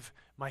 save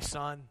my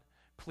son.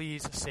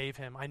 Please save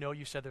him. I know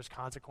you said there's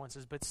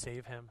consequences, but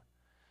save him.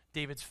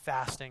 David's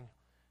fasting.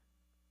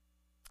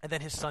 And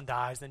then his son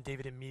dies. Then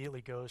David immediately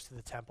goes to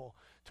the temple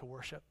to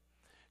worship.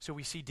 So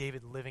we see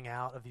David living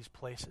out of these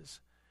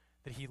places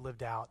that he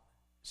lived out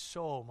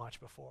so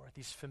much before,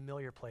 these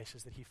familiar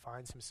places that he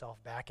finds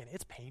himself back in.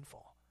 It's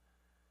painful.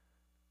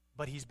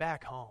 But he's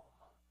back home.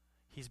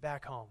 He's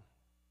back home.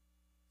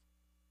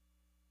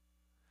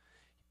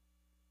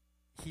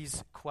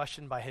 He's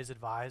questioned by his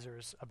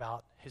advisors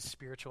about his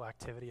spiritual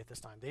activity at this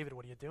time. David,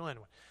 what are you doing?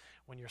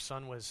 When your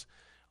son was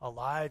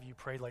alive, you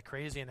prayed like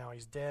crazy, and now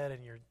he's dead,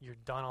 and you're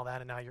done all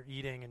that, and now you're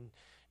eating. And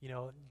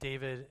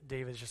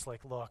David's just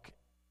like, look,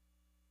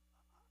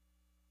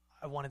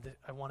 I wanted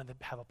to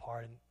have a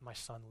part in my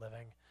son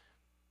living.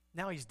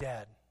 Now he's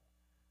dead,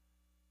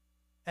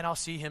 and I'll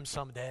see him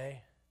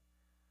someday.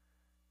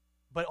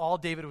 But all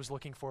David was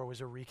looking for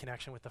was a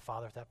reconnection with the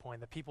Father at that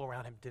point. The people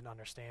around him didn't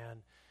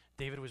understand.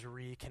 David was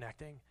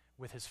reconnecting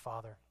with his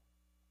Father.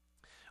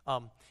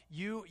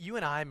 You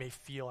and I may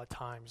feel at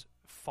times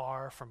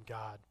far from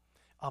God.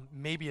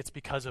 Maybe it's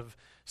because of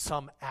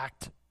some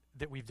act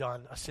that we've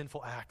done, a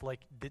sinful act like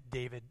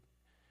David,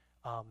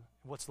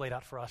 what's laid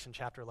out for us in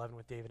chapter 11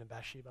 with David and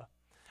Bathsheba.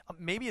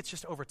 Maybe it's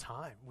just over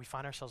time we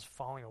find ourselves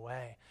falling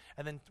away.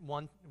 And then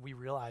we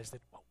realize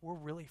that we're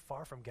really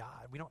far from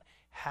God. We don't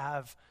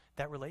have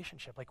that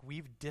relationship. Like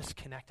we've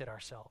disconnected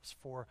ourselves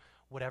for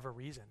whatever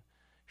reason.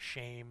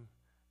 Shame,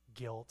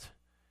 guilt.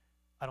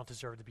 I don't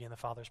deserve to be in the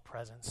Father's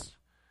presence.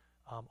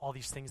 all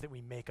these things that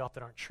we make up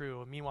that aren't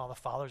true. And meanwhile, the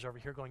Father's over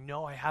here going,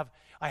 no, I have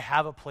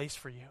a place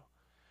for you.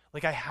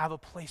 Like, I have a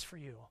place for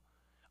you.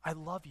 I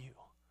love you.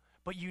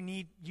 But you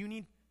need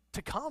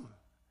to come.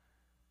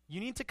 You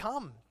need to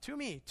come to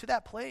me, to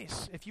that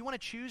place. If you want to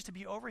choose to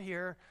be over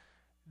here,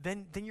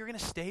 then you're going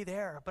to stay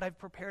there. But I've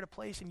prepared a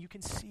place, and you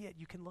can see it.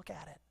 You can look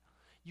at it.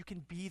 You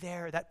can be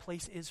there. That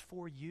place is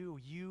for you.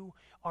 You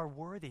are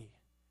worthy.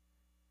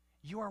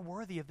 You are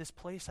worthy of this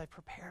place I've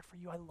prepared for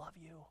you. I love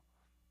you.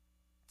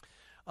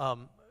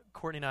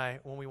 Courtney and I,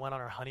 when we went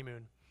on our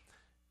honeymoon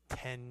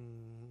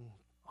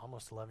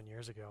almost 11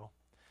 years ago,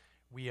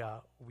 we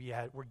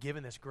were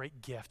given this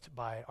great gift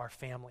by our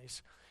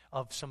families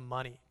of some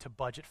money to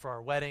budget for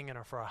our wedding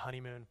and for our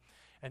honeymoon.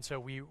 And so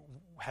we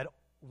had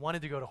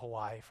wanted to go to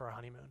Hawaii for our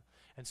honeymoon.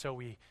 And so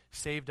we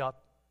saved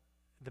up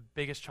the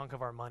biggest chunk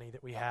of our money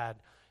that we had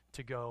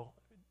to go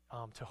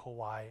to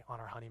Hawaii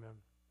on our honeymoon.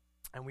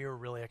 And we were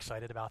really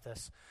excited about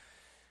this.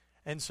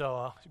 And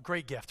so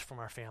great gift from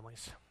our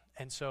families.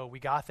 And so we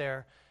got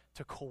there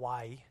to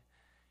Kauai,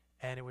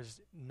 and it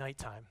was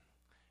nighttime.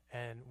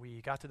 And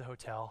we got to the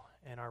hotel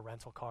in our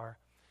rental car.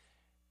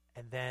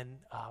 And then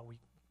we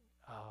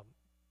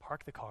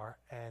parked the car,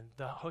 and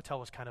the hotel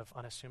was kind of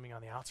unassuming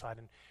on the outside.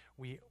 And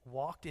we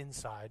walked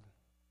inside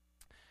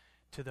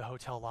to the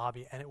hotel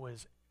lobby, and it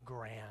was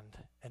grand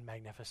and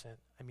magnificent.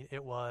 I mean,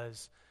 it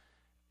was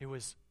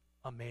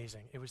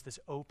amazing. It was this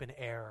open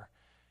air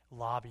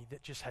lobby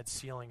that just had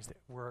ceilings that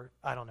were,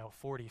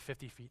 40,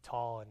 50 feet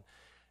tall, and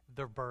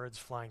there were birds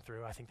flying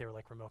through. I think they were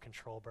like remote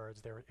control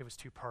birds. It was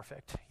too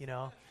perfect,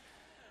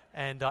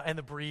 And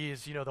the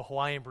breeze, the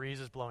Hawaiian breeze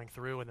is blowing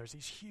through, and there's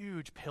these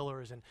huge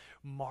pillars and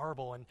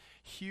marble and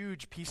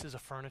huge pieces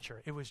of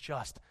furniture. It was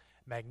just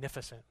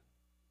magnificent.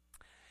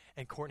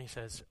 And Courtney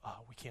says,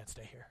 we can't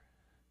stay here.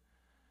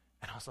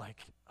 And I was like,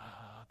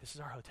 this is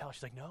our hotel.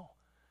 She's like,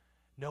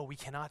 no, we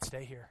cannot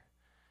stay here.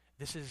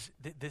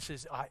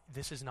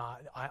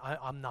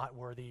 I'm not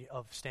worthy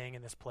of staying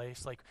in this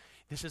place. Like,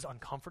 this is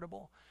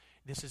uncomfortable.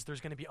 There's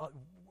going to be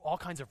all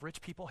kinds of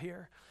rich people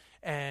here,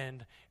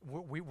 and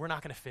we're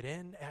not going to fit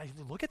in.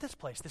 And look at this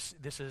place.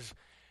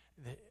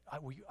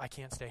 I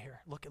can't stay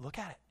here. Look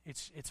at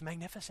it. It's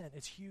magnificent.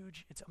 It's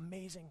huge. It's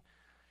amazing.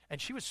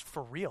 And she was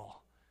for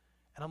real.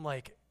 And I'm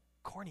like,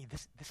 Courtney,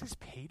 this is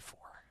paid for.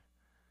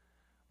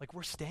 Like,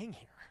 we're staying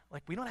here.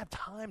 Like, we don't have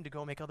time to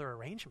go make other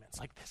arrangements.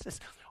 Like, this is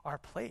our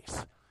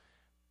place.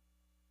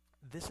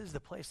 This is the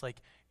place. Like,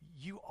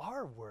 you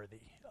are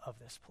worthy of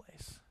this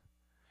place.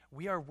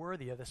 We are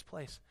worthy of this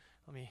place.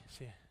 Let me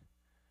see.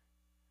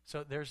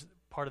 So there's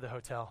part of the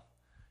hotel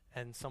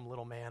and some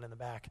little man in the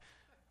back.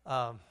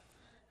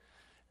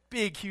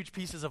 Big, huge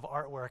pieces of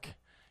artwork,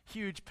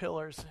 huge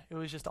pillars. It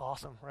was just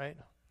awesome, right?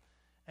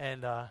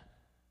 And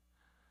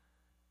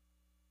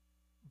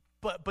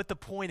but the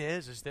point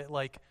is that,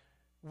 like,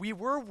 we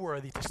were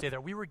worthy to stay there.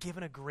 We were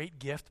given a great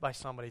gift by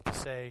somebody to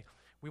say,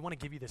 we want to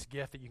give you this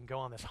gift that you can go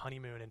on this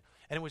honeymoon, and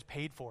it was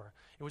paid for.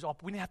 It was all,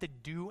 we didn't have to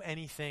do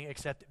anything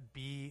except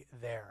be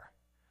there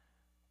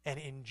and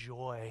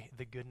enjoy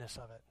the goodness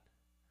of it.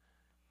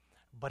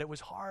 But it was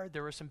hard.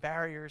 There were some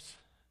barriers.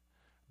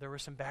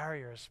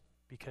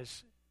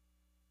 Because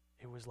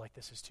it was like,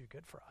 this is too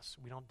good for us.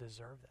 We don't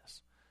deserve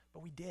this.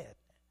 But we did.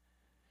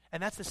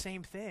 And that's the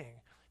same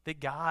thing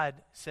that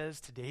God says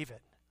to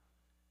David.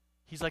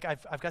 He's like,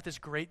 I've got this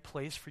great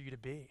place for you to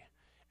be.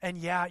 And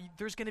yeah,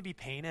 there's going to be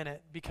pain in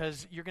it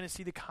because you're going to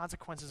see the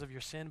consequences of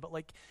your sin. But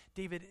like,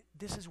 David,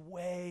 this is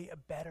way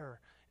better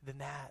than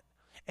that.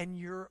 And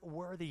you're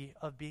worthy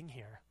of being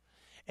here.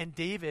 And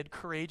David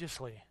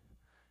courageously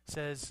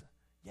says,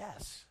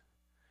 yes,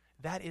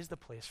 that is the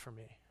place for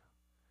me.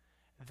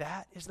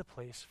 That is the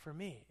place for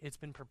me. It's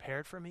been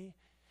prepared for me.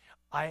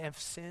 I have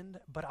sinned,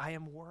 but I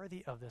am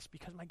worthy of this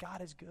because my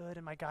God is good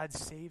and my God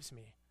saves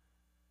me.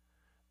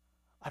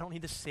 I don't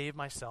need to save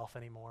myself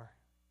anymore.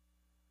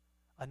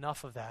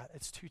 Enough of that.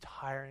 It's too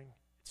tiring.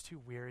 It's too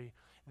weary.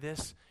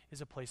 This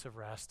is a place of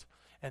rest,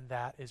 and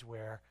that is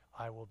where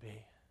I will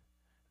be.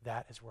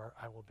 That is where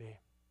I will be.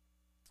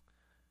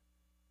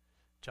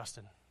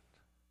 Justin,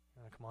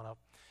 you want to come on up?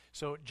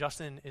 So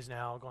Justin is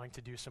now going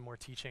to do some more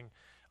teaching,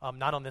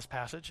 not on this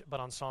passage, but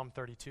on Psalm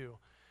 32,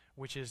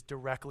 which is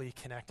directly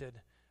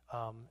connected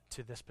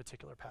to this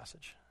particular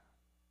passage.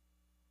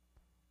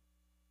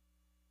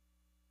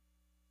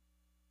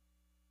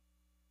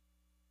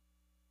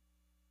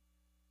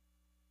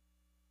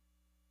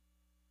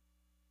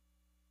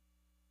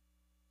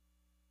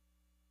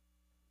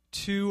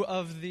 Two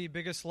of the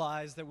biggest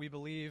lies that we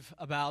believe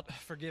about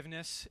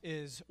forgiveness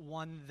is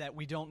one, that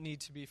we don't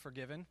need to be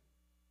forgiven,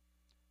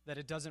 that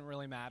it doesn't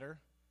really matter,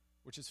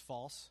 which is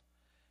false.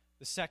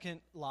 The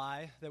second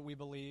lie that we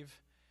believe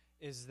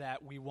is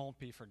that we won't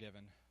be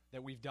forgiven,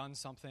 that we've done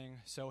something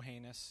so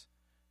heinous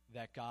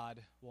that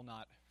God will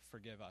not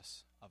forgive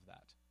us of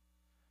that.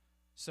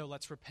 So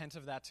let's repent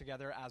of that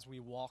together as we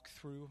walk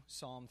through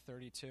Psalm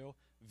 32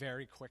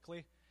 very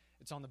quickly.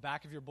 It's on the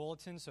back of your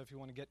bulletin, so if you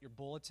want to get your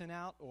bulletin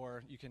out,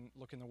 or you can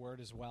look in the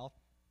Word as well.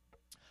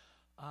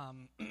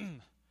 Can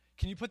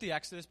you put the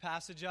Exodus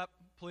passage up,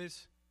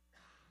 please?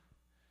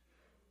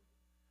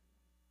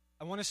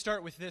 I want to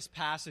start with this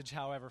passage,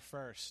 however,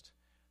 first,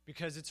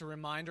 because it's a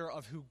reminder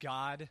of who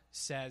God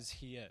says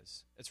he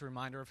is. It's a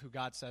reminder of who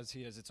God says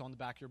he is. It's on the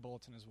back of your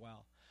bulletin as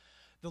well.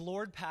 The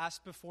Lord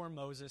passed before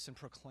Moses and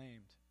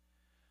proclaimed,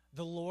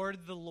 the Lord,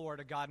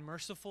 a God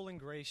merciful and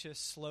gracious,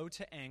 slow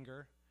to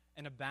anger,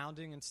 and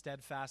abounding in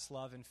steadfast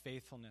love and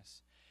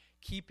faithfulness,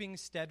 keeping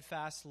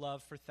steadfast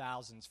love for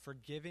thousands,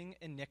 forgiving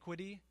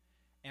iniquity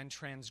and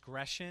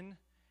transgression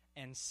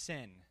and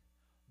sin,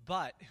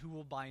 but who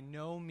will by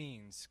no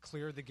means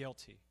clear the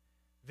guilty,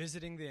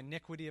 visiting the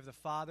iniquity of the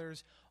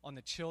fathers on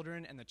the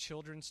children and the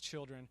children's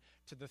children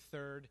to the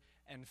third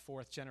and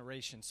fourth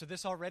generation. So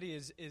this already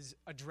is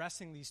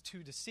addressing these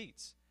two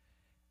deceits,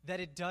 that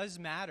it does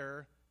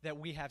matter that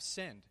we have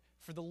sinned,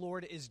 for the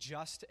Lord is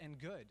just and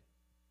good.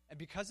 And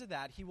because of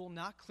that, he will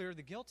not clear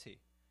the guilty.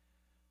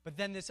 But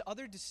then this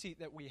other deceit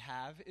that we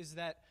have is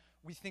that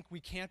we think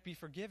we can't be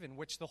forgiven,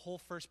 which the whole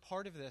first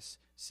part of this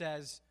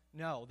says,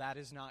 no, that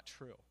is not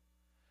true.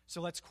 So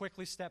let's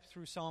quickly step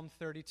through Psalm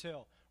 32.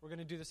 We're going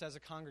to do this as a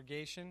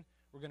congregation.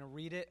 We're going to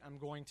read it. I'm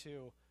going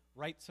to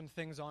write some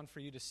things on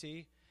for you to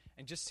see,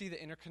 and just see the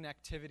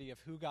interconnectivity of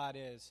who God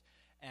is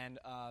and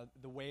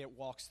the way it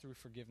walks through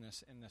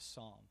forgiveness in this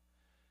psalm.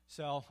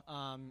 So,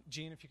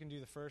 Gene, if you can do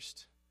the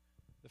first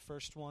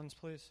ones,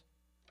 please.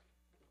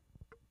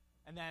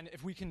 And then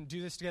if we can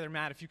do this together,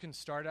 Matt, if you can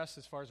start us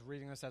as far as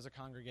reading this as a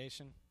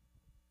congregation.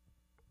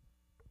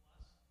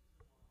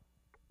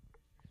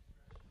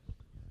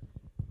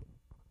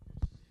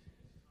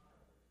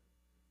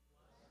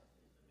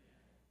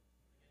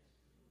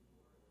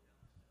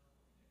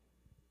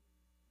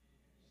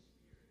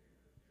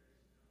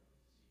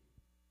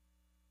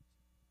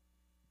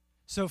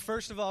 So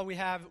first of all, we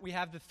have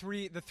the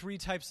three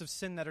types of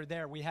sin that are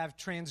there. We have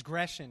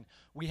transgression,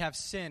 we have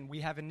sin,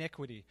 we have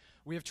iniquity.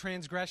 We have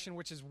transgression,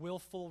 which is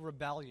willful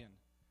rebellion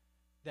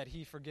that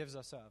he forgives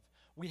us of.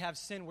 We have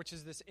sin, which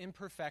is this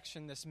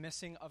imperfection, this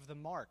missing of the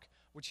mark,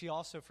 which he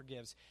also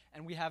forgives.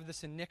 And we have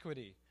this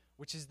iniquity,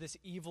 which is this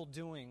evil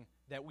doing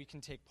that we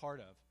can take part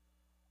of.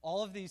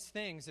 All of these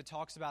things, it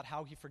talks about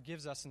how he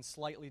forgives us in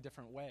slightly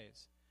different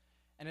ways.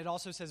 And it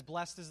also says,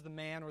 blessed is the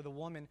man or the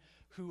woman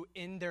who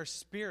in their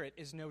spirit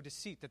is no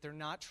deceit, that they're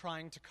not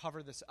trying to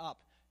cover this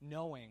up,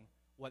 knowing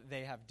what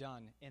they have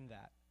done in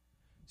that.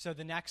 So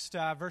the next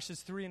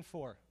verses 3 and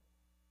 4.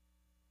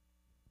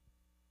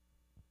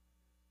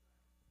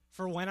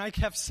 For when I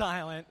kept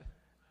silent,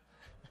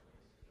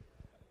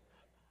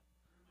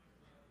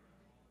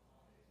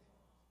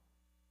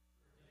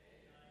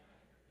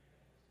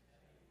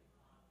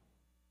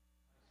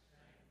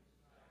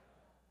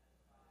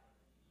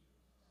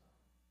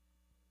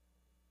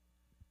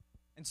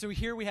 and so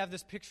here we have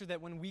this picture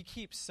that when we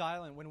keep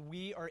silent, when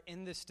we are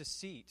in this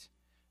deceit,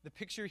 the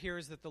picture here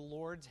is that the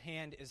Lord's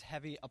hand is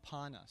heavy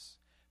upon us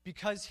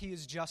because he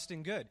is just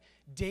and good.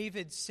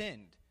 David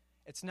sinned.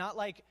 It's not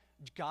like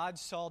God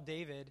saw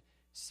David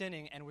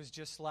sinning and was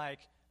just like,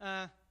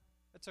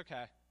 that's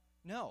okay.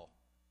 No,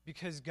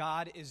 because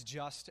God is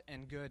just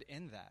and good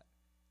in that.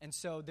 And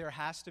so there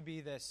has to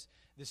be this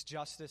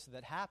justice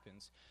that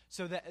happens.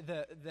 So that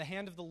the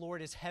hand of the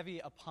Lord is heavy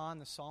upon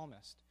the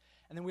psalmist.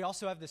 And then we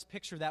also have this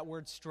picture, that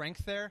word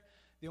strength there.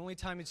 The only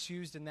time it's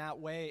used in that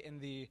way in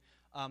the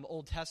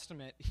Old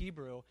Testament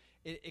Hebrew,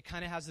 it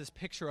kind of has this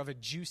picture of a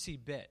juicy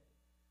bit.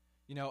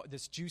 You know,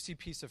 this juicy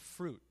piece of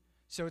fruit.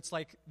 So it's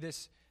like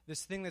this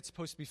thing that's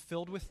supposed to be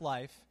filled with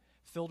life,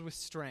 filled with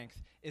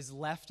strength, is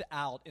left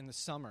out in the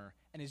summer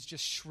and is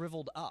just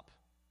shriveled up.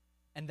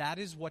 And that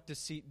is what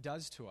deceit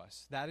does to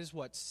us. That is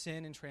what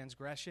sin and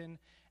transgression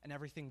and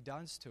everything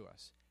does to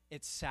us.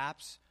 It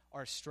saps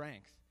our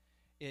strength.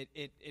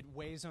 It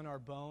weighs on our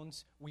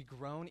bones. We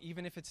groan,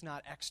 even if it's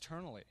not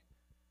externally.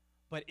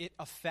 But it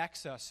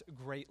affects us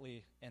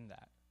greatly in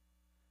that.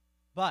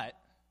 But,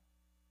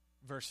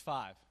 verse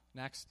 5,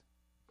 next.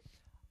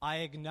 I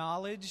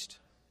acknowledged...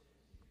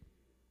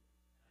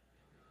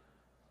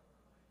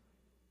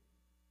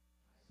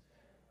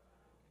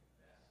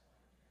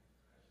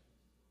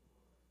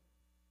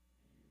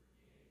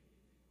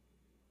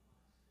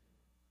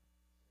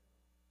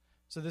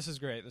 So this is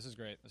great. This is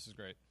great.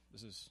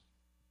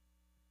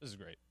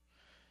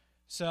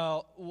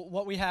 So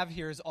what we have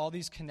here is all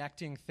these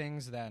connecting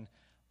things then.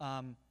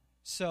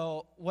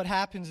 So what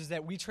happens is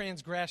that we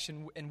transgress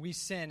and we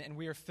sin and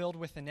we are filled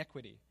with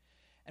iniquity.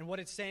 And what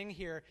it's saying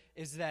here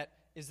is that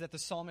the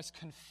psalmist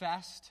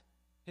confessed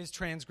his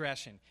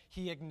transgression.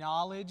 He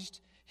acknowledged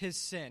his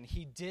sin.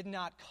 He did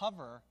not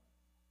cover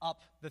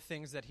up the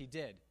things that he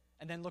did.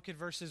 And then look at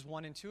verses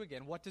 1 and 2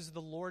 again. What does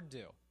the Lord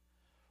do?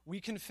 We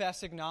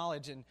confess,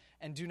 acknowledge,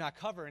 and do not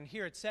cover. And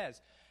here it says,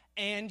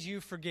 and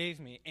you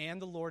forgave me,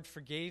 and the Lord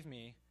forgave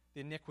me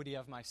the iniquity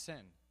of my sin.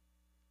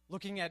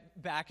 Looking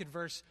back at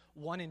verse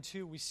 1 and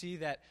 2, we see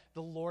that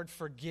the Lord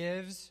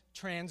forgives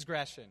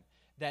transgression,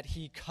 that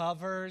he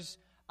covers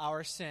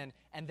our sin,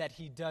 and that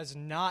he does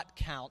not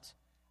count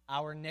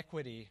our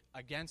iniquity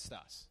against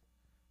us.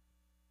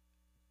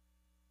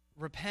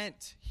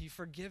 Repent, he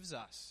forgives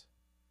us.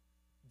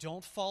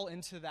 Don't fall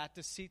into that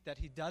deceit that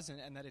he doesn't,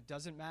 and that it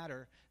doesn't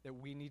matter, that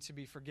we need to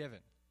be forgiven.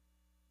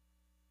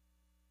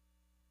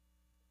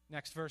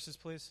 Next verses,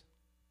 please.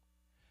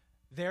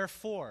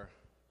 Therefore,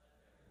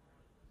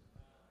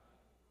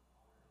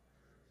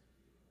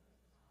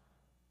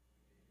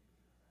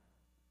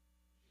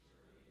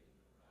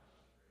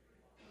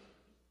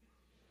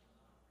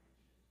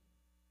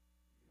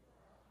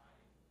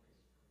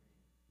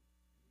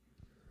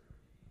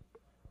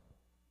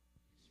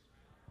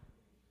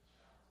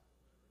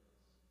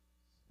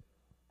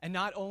 and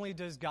not only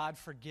does God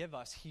forgive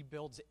us, he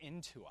builds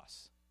into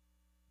us.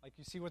 Like,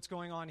 you see what's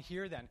going on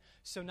here then.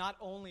 So not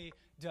only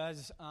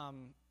does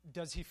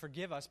he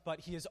forgive us, but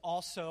he is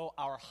also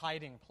our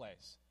hiding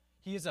place.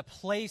 He is a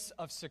place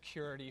of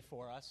security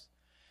for us.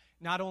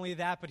 Not only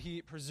that, but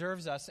he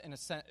preserves us in a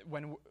sense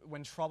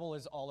when trouble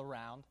is all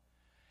around.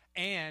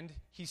 And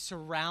he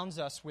surrounds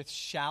us with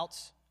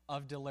shouts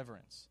of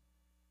deliverance.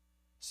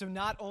 So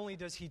not only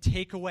does he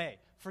take away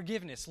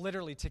forgiveness,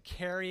 literally to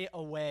carry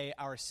away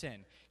our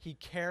sin. He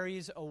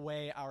carries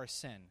away our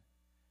sin.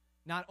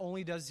 Not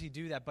only does he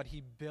do that, but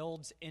he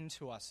builds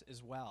into us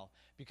as well,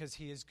 because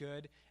he is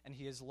good and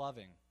he is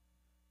loving.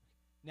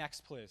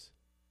 Next, please.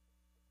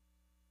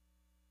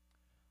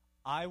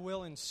 I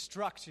will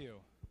instruct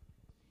you.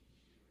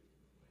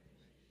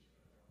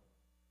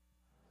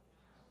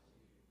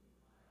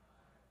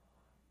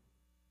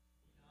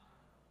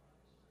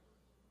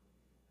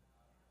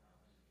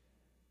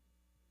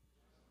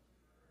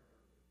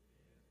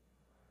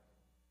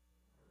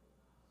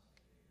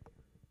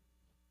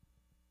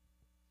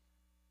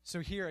 So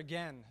here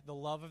again, the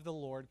love of the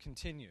Lord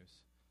continues.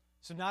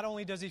 So not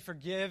only does he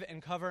forgive and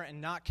cover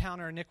and not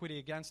count our iniquity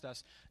against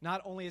us,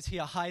 not only is he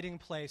a hiding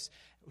place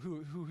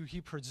who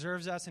he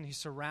preserves us and he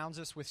surrounds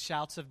us with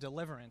shouts of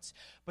deliverance,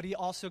 but he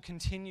also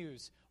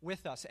continues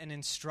with us and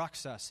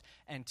instructs us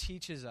and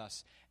teaches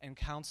us and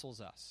counsels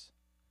us.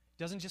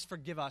 He doesn't just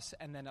forgive us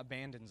and then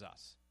abandons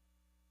us.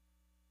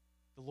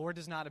 The Lord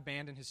does not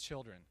abandon his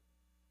children.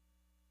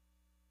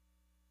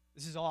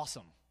 This is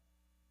awesome.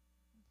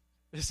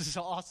 This is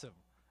awesome.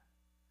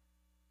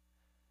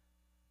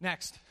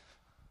 Next.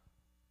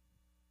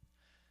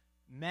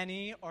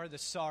 Many are the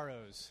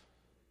sorrows.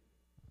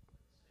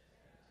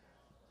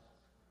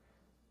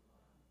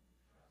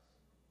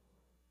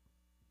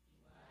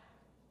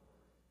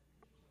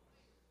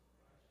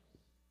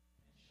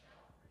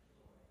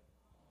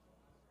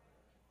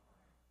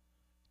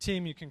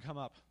 Team, you can come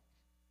up.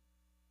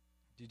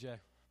 DJ.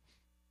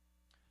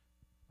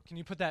 Can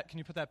you put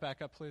that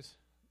back up, please?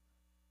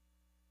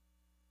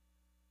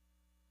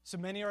 So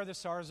many are the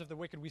sorrows of the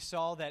wicked. We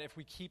saw that if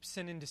we keep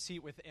sin and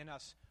deceit within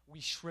us, we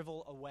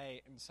shrivel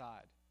away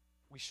inside.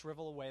 We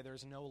shrivel away.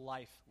 There's no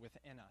life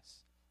within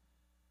us.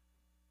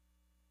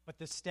 But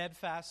the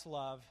steadfast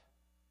love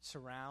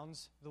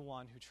surrounds the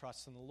one who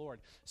trusts in the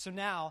Lord. So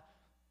now,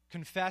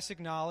 confess,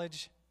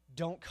 acknowledge,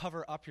 don't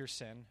cover up your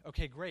sin.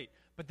 Okay, great.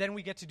 But then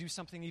we get to do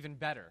something even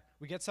better.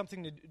 We get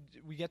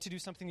to do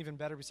something even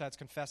better besides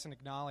confess and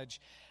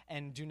acknowledge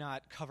and do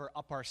not cover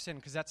up our sin,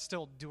 because that's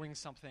still doing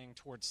something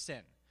towards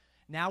sin.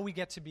 Now we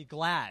get to be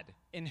glad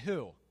in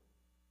who?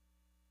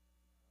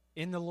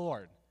 In the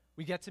Lord.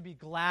 We get to be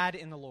glad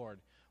in the Lord.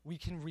 We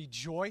can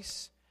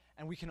rejoice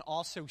and we can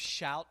also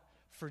shout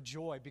for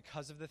joy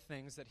because of the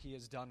things that he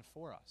has done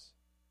for us.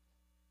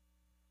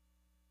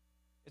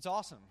 It's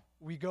awesome.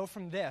 We go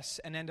from this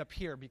and end up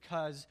here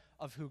because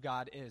of who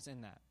God is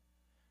in that.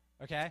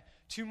 Okay?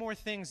 Two more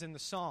things in the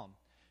psalm.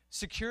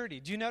 Security.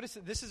 Do you notice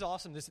that this is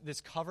awesome? This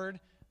covered.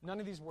 None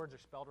of these words are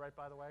spelled right,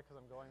 by the way, because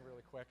I'm going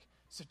really quick.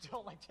 So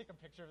don't take a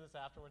picture of this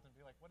afterwards and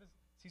be like,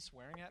 is he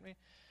swearing at me?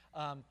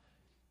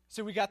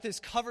 So we got this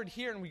covered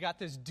here and we got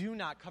this do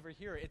not cover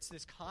here. It's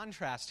this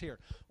contrast here.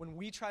 When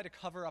we try to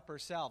cover up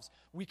ourselves,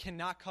 we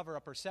cannot cover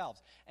up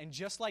ourselves. And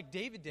just like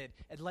David did,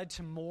 it led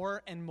to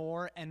more and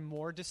more and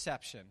more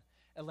deception.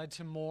 It led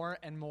to more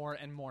and more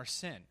and more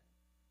sin.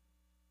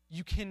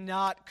 You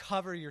cannot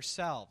cover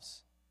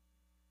yourselves.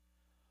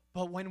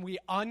 But when we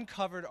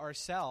uncovered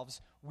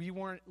ourselves, we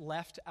weren't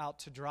left out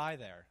to dry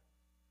there.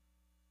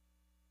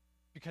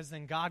 Because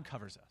then God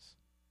covers us.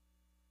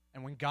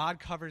 And when God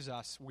covers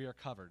us, we are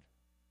covered.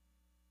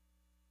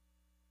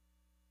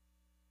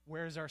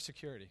 Where is our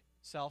security?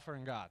 Self or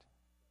in God?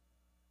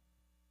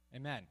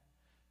 Amen.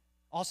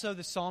 Also,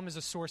 the psalm is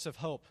a source of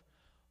hope.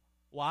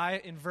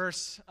 Why? In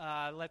verse,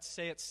 let's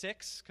say it's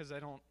 6, because I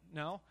don't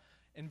know.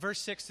 In verse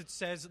 6 it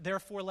says,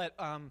 therefore let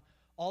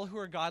all who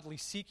are godly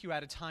seek you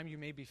at a time you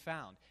may be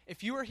found.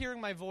 If you are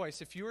hearing my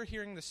voice, if you are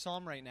hearing the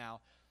psalm right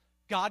now,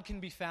 God can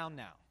be found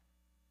now.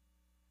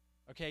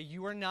 Okay,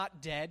 you are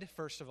not dead,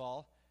 first of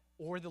all,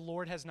 or the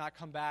Lord has not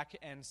come back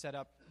and set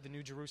up the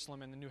new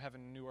Jerusalem and the new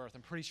heaven and new earth.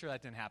 I'm pretty sure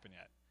that didn't happen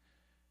yet.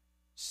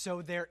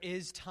 So there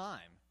is time.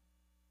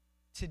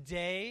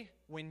 Today,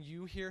 when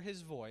you hear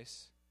his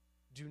voice,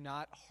 do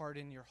not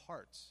harden your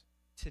hearts.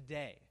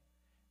 Today.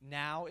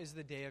 Now is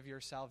the day of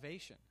your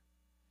salvation.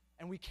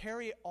 And we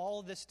carry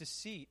all this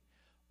deceit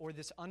or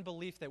this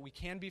unbelief that we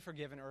can be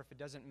forgiven, or if it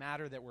doesn't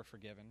matter that we're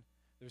forgiven.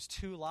 There's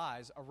two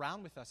lies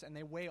around with us, and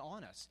they weigh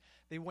on us.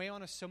 They weigh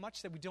on us so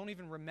much that we don't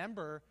even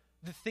remember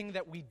the thing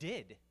that we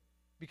did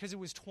because it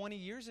was 20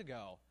 years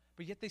ago,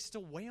 but yet they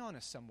still weigh on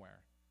us somewhere.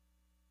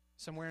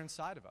 somewhere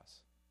inside of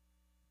us.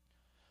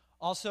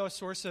 Also, a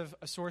source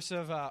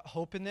of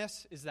hope in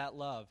this is that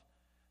love.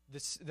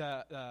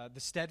 The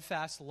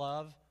steadfast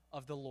love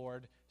of the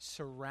Lord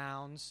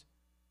surrounds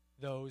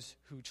those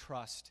who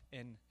trust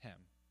in him.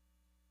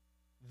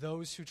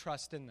 Those who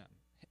trust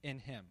in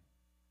him.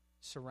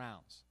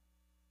 Surrounds.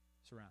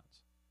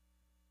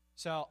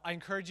 So I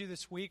encourage you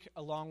this week,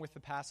 along with the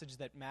passage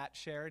that Matt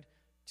shared,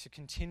 to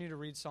continue to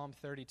read Psalm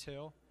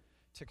 32,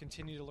 to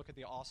continue to look at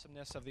the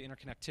awesomeness of the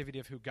interconnectivity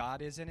of who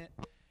God is in it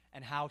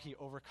and how he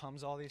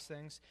overcomes all these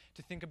things,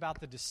 to think about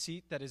the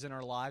deceit that is in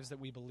our lives that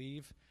we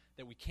believe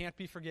that we can't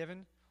be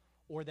forgiven,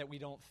 or that we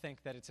don't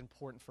think that it's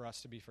important for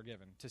us to be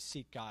forgiven, to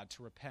seek God,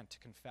 to repent, to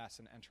confess,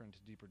 and enter into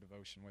deeper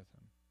devotion with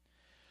him.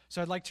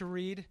 So I'd like to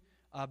read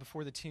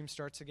before the team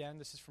starts again.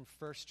 This is from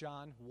 1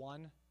 John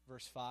 1,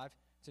 verse 5.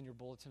 It's in your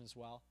bulletin as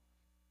well.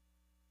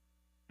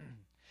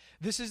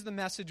 This is the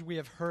message we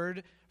have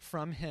heard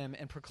from him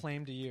and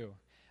proclaimed to you,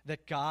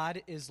 that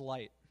God is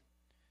light.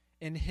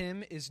 In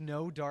him is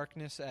no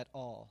darkness at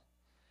all.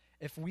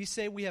 If we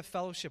say we have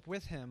fellowship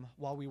with him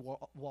while we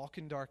walk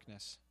in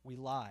darkness, we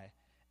lie,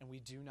 and we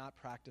do not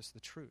practice the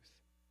truth.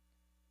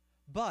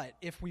 But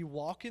if we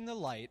walk in the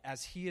light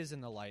as he is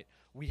in the light,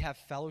 we have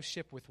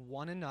fellowship with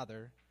one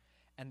another,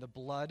 and the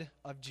blood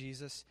of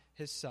Jesus,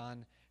 his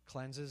Son,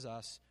 cleanses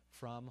us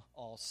from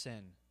all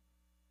sin.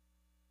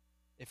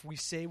 If we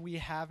say we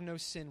have no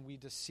sin, we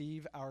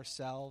deceive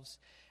ourselves,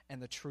 and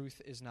the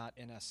truth is not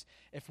in us.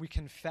 If we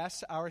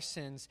confess our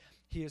sins,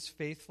 he is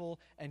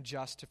faithful and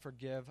just to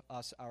forgive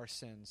us our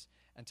sins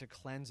and to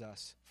cleanse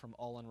us from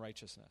all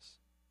unrighteousness.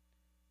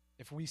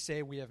 If we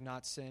say we have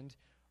not sinned,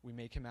 we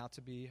make him out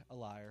to be a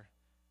liar,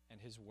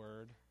 and his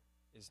word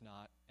is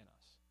not in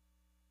us.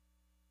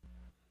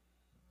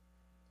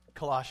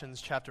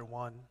 Colossians chapter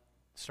 1,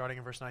 starting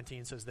in verse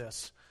 19, says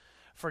this: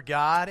 For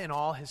God in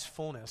all his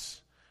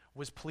fullness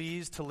was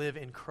pleased to live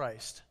in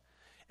Christ,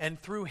 and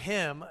through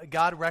him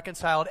God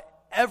reconciled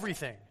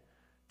everything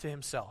to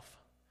himself.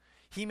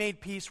 He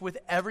made peace with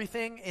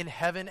everything in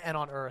heaven and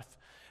on earth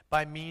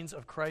by means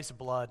of Christ's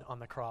blood on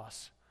the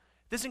cross.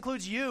 This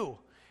includes you,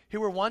 who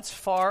were once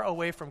far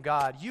away from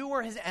God. You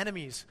were his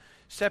enemies,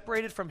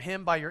 separated from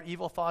him by your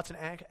evil thoughts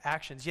and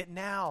actions. Yet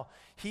now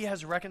he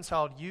has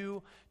reconciled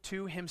you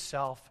to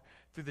himself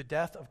through the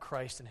death of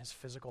Christ in his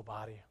physical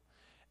body.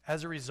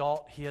 As a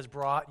result, he has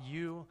brought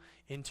you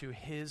into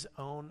his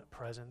own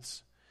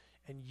presence,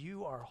 and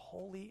you are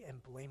holy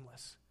and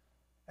blameless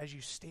as you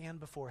stand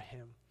before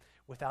him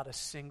without a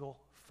single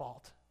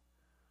fault.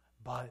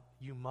 But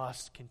you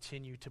must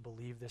continue to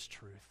believe this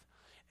truth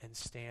and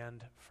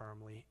stand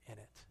firmly in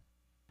it.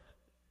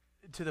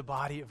 To the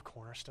body of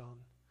Cornerstone,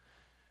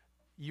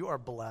 you are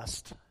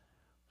blessed.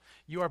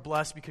 You are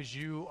blessed because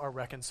you are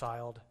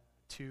reconciled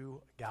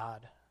to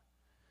God.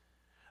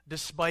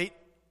 Despite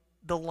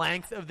the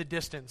length of the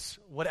distance,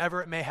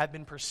 whatever it may have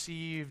been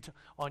perceived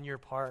on your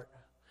part,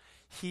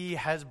 he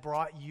has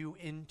brought you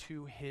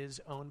into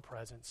his own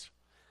presence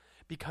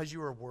because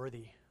you are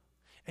worthy.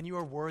 And you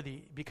are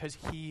worthy because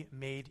he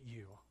made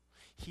you.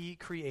 He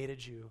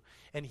created you,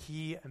 and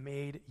he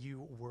made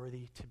you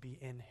worthy to be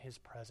in his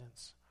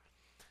presence.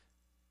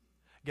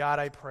 God,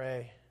 I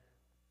pray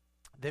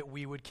that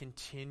we would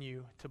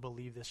continue to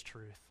believe this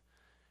truth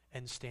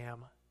and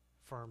stand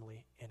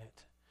firmly in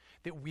it.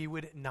 That we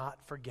would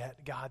not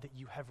forget, God, that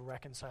you have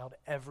reconciled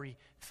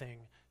everything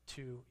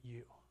to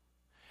you.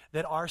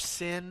 That our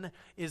sin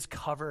is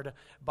covered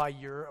by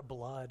your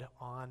blood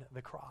on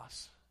the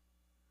cross.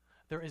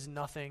 There is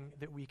nothing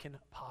that we can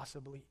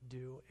possibly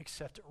do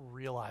except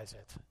realize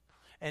it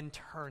and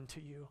turn to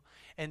you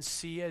and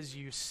see as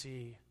you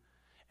see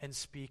and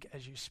speak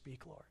as you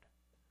speak, Lord.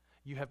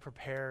 You have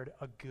prepared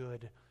a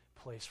good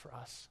place for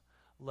us.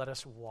 Let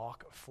us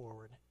walk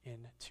forward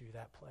into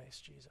that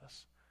place,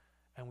 Jesus.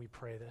 And we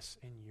pray this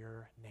in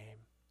your name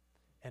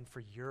and for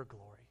your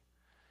glory.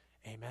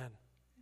 Amen.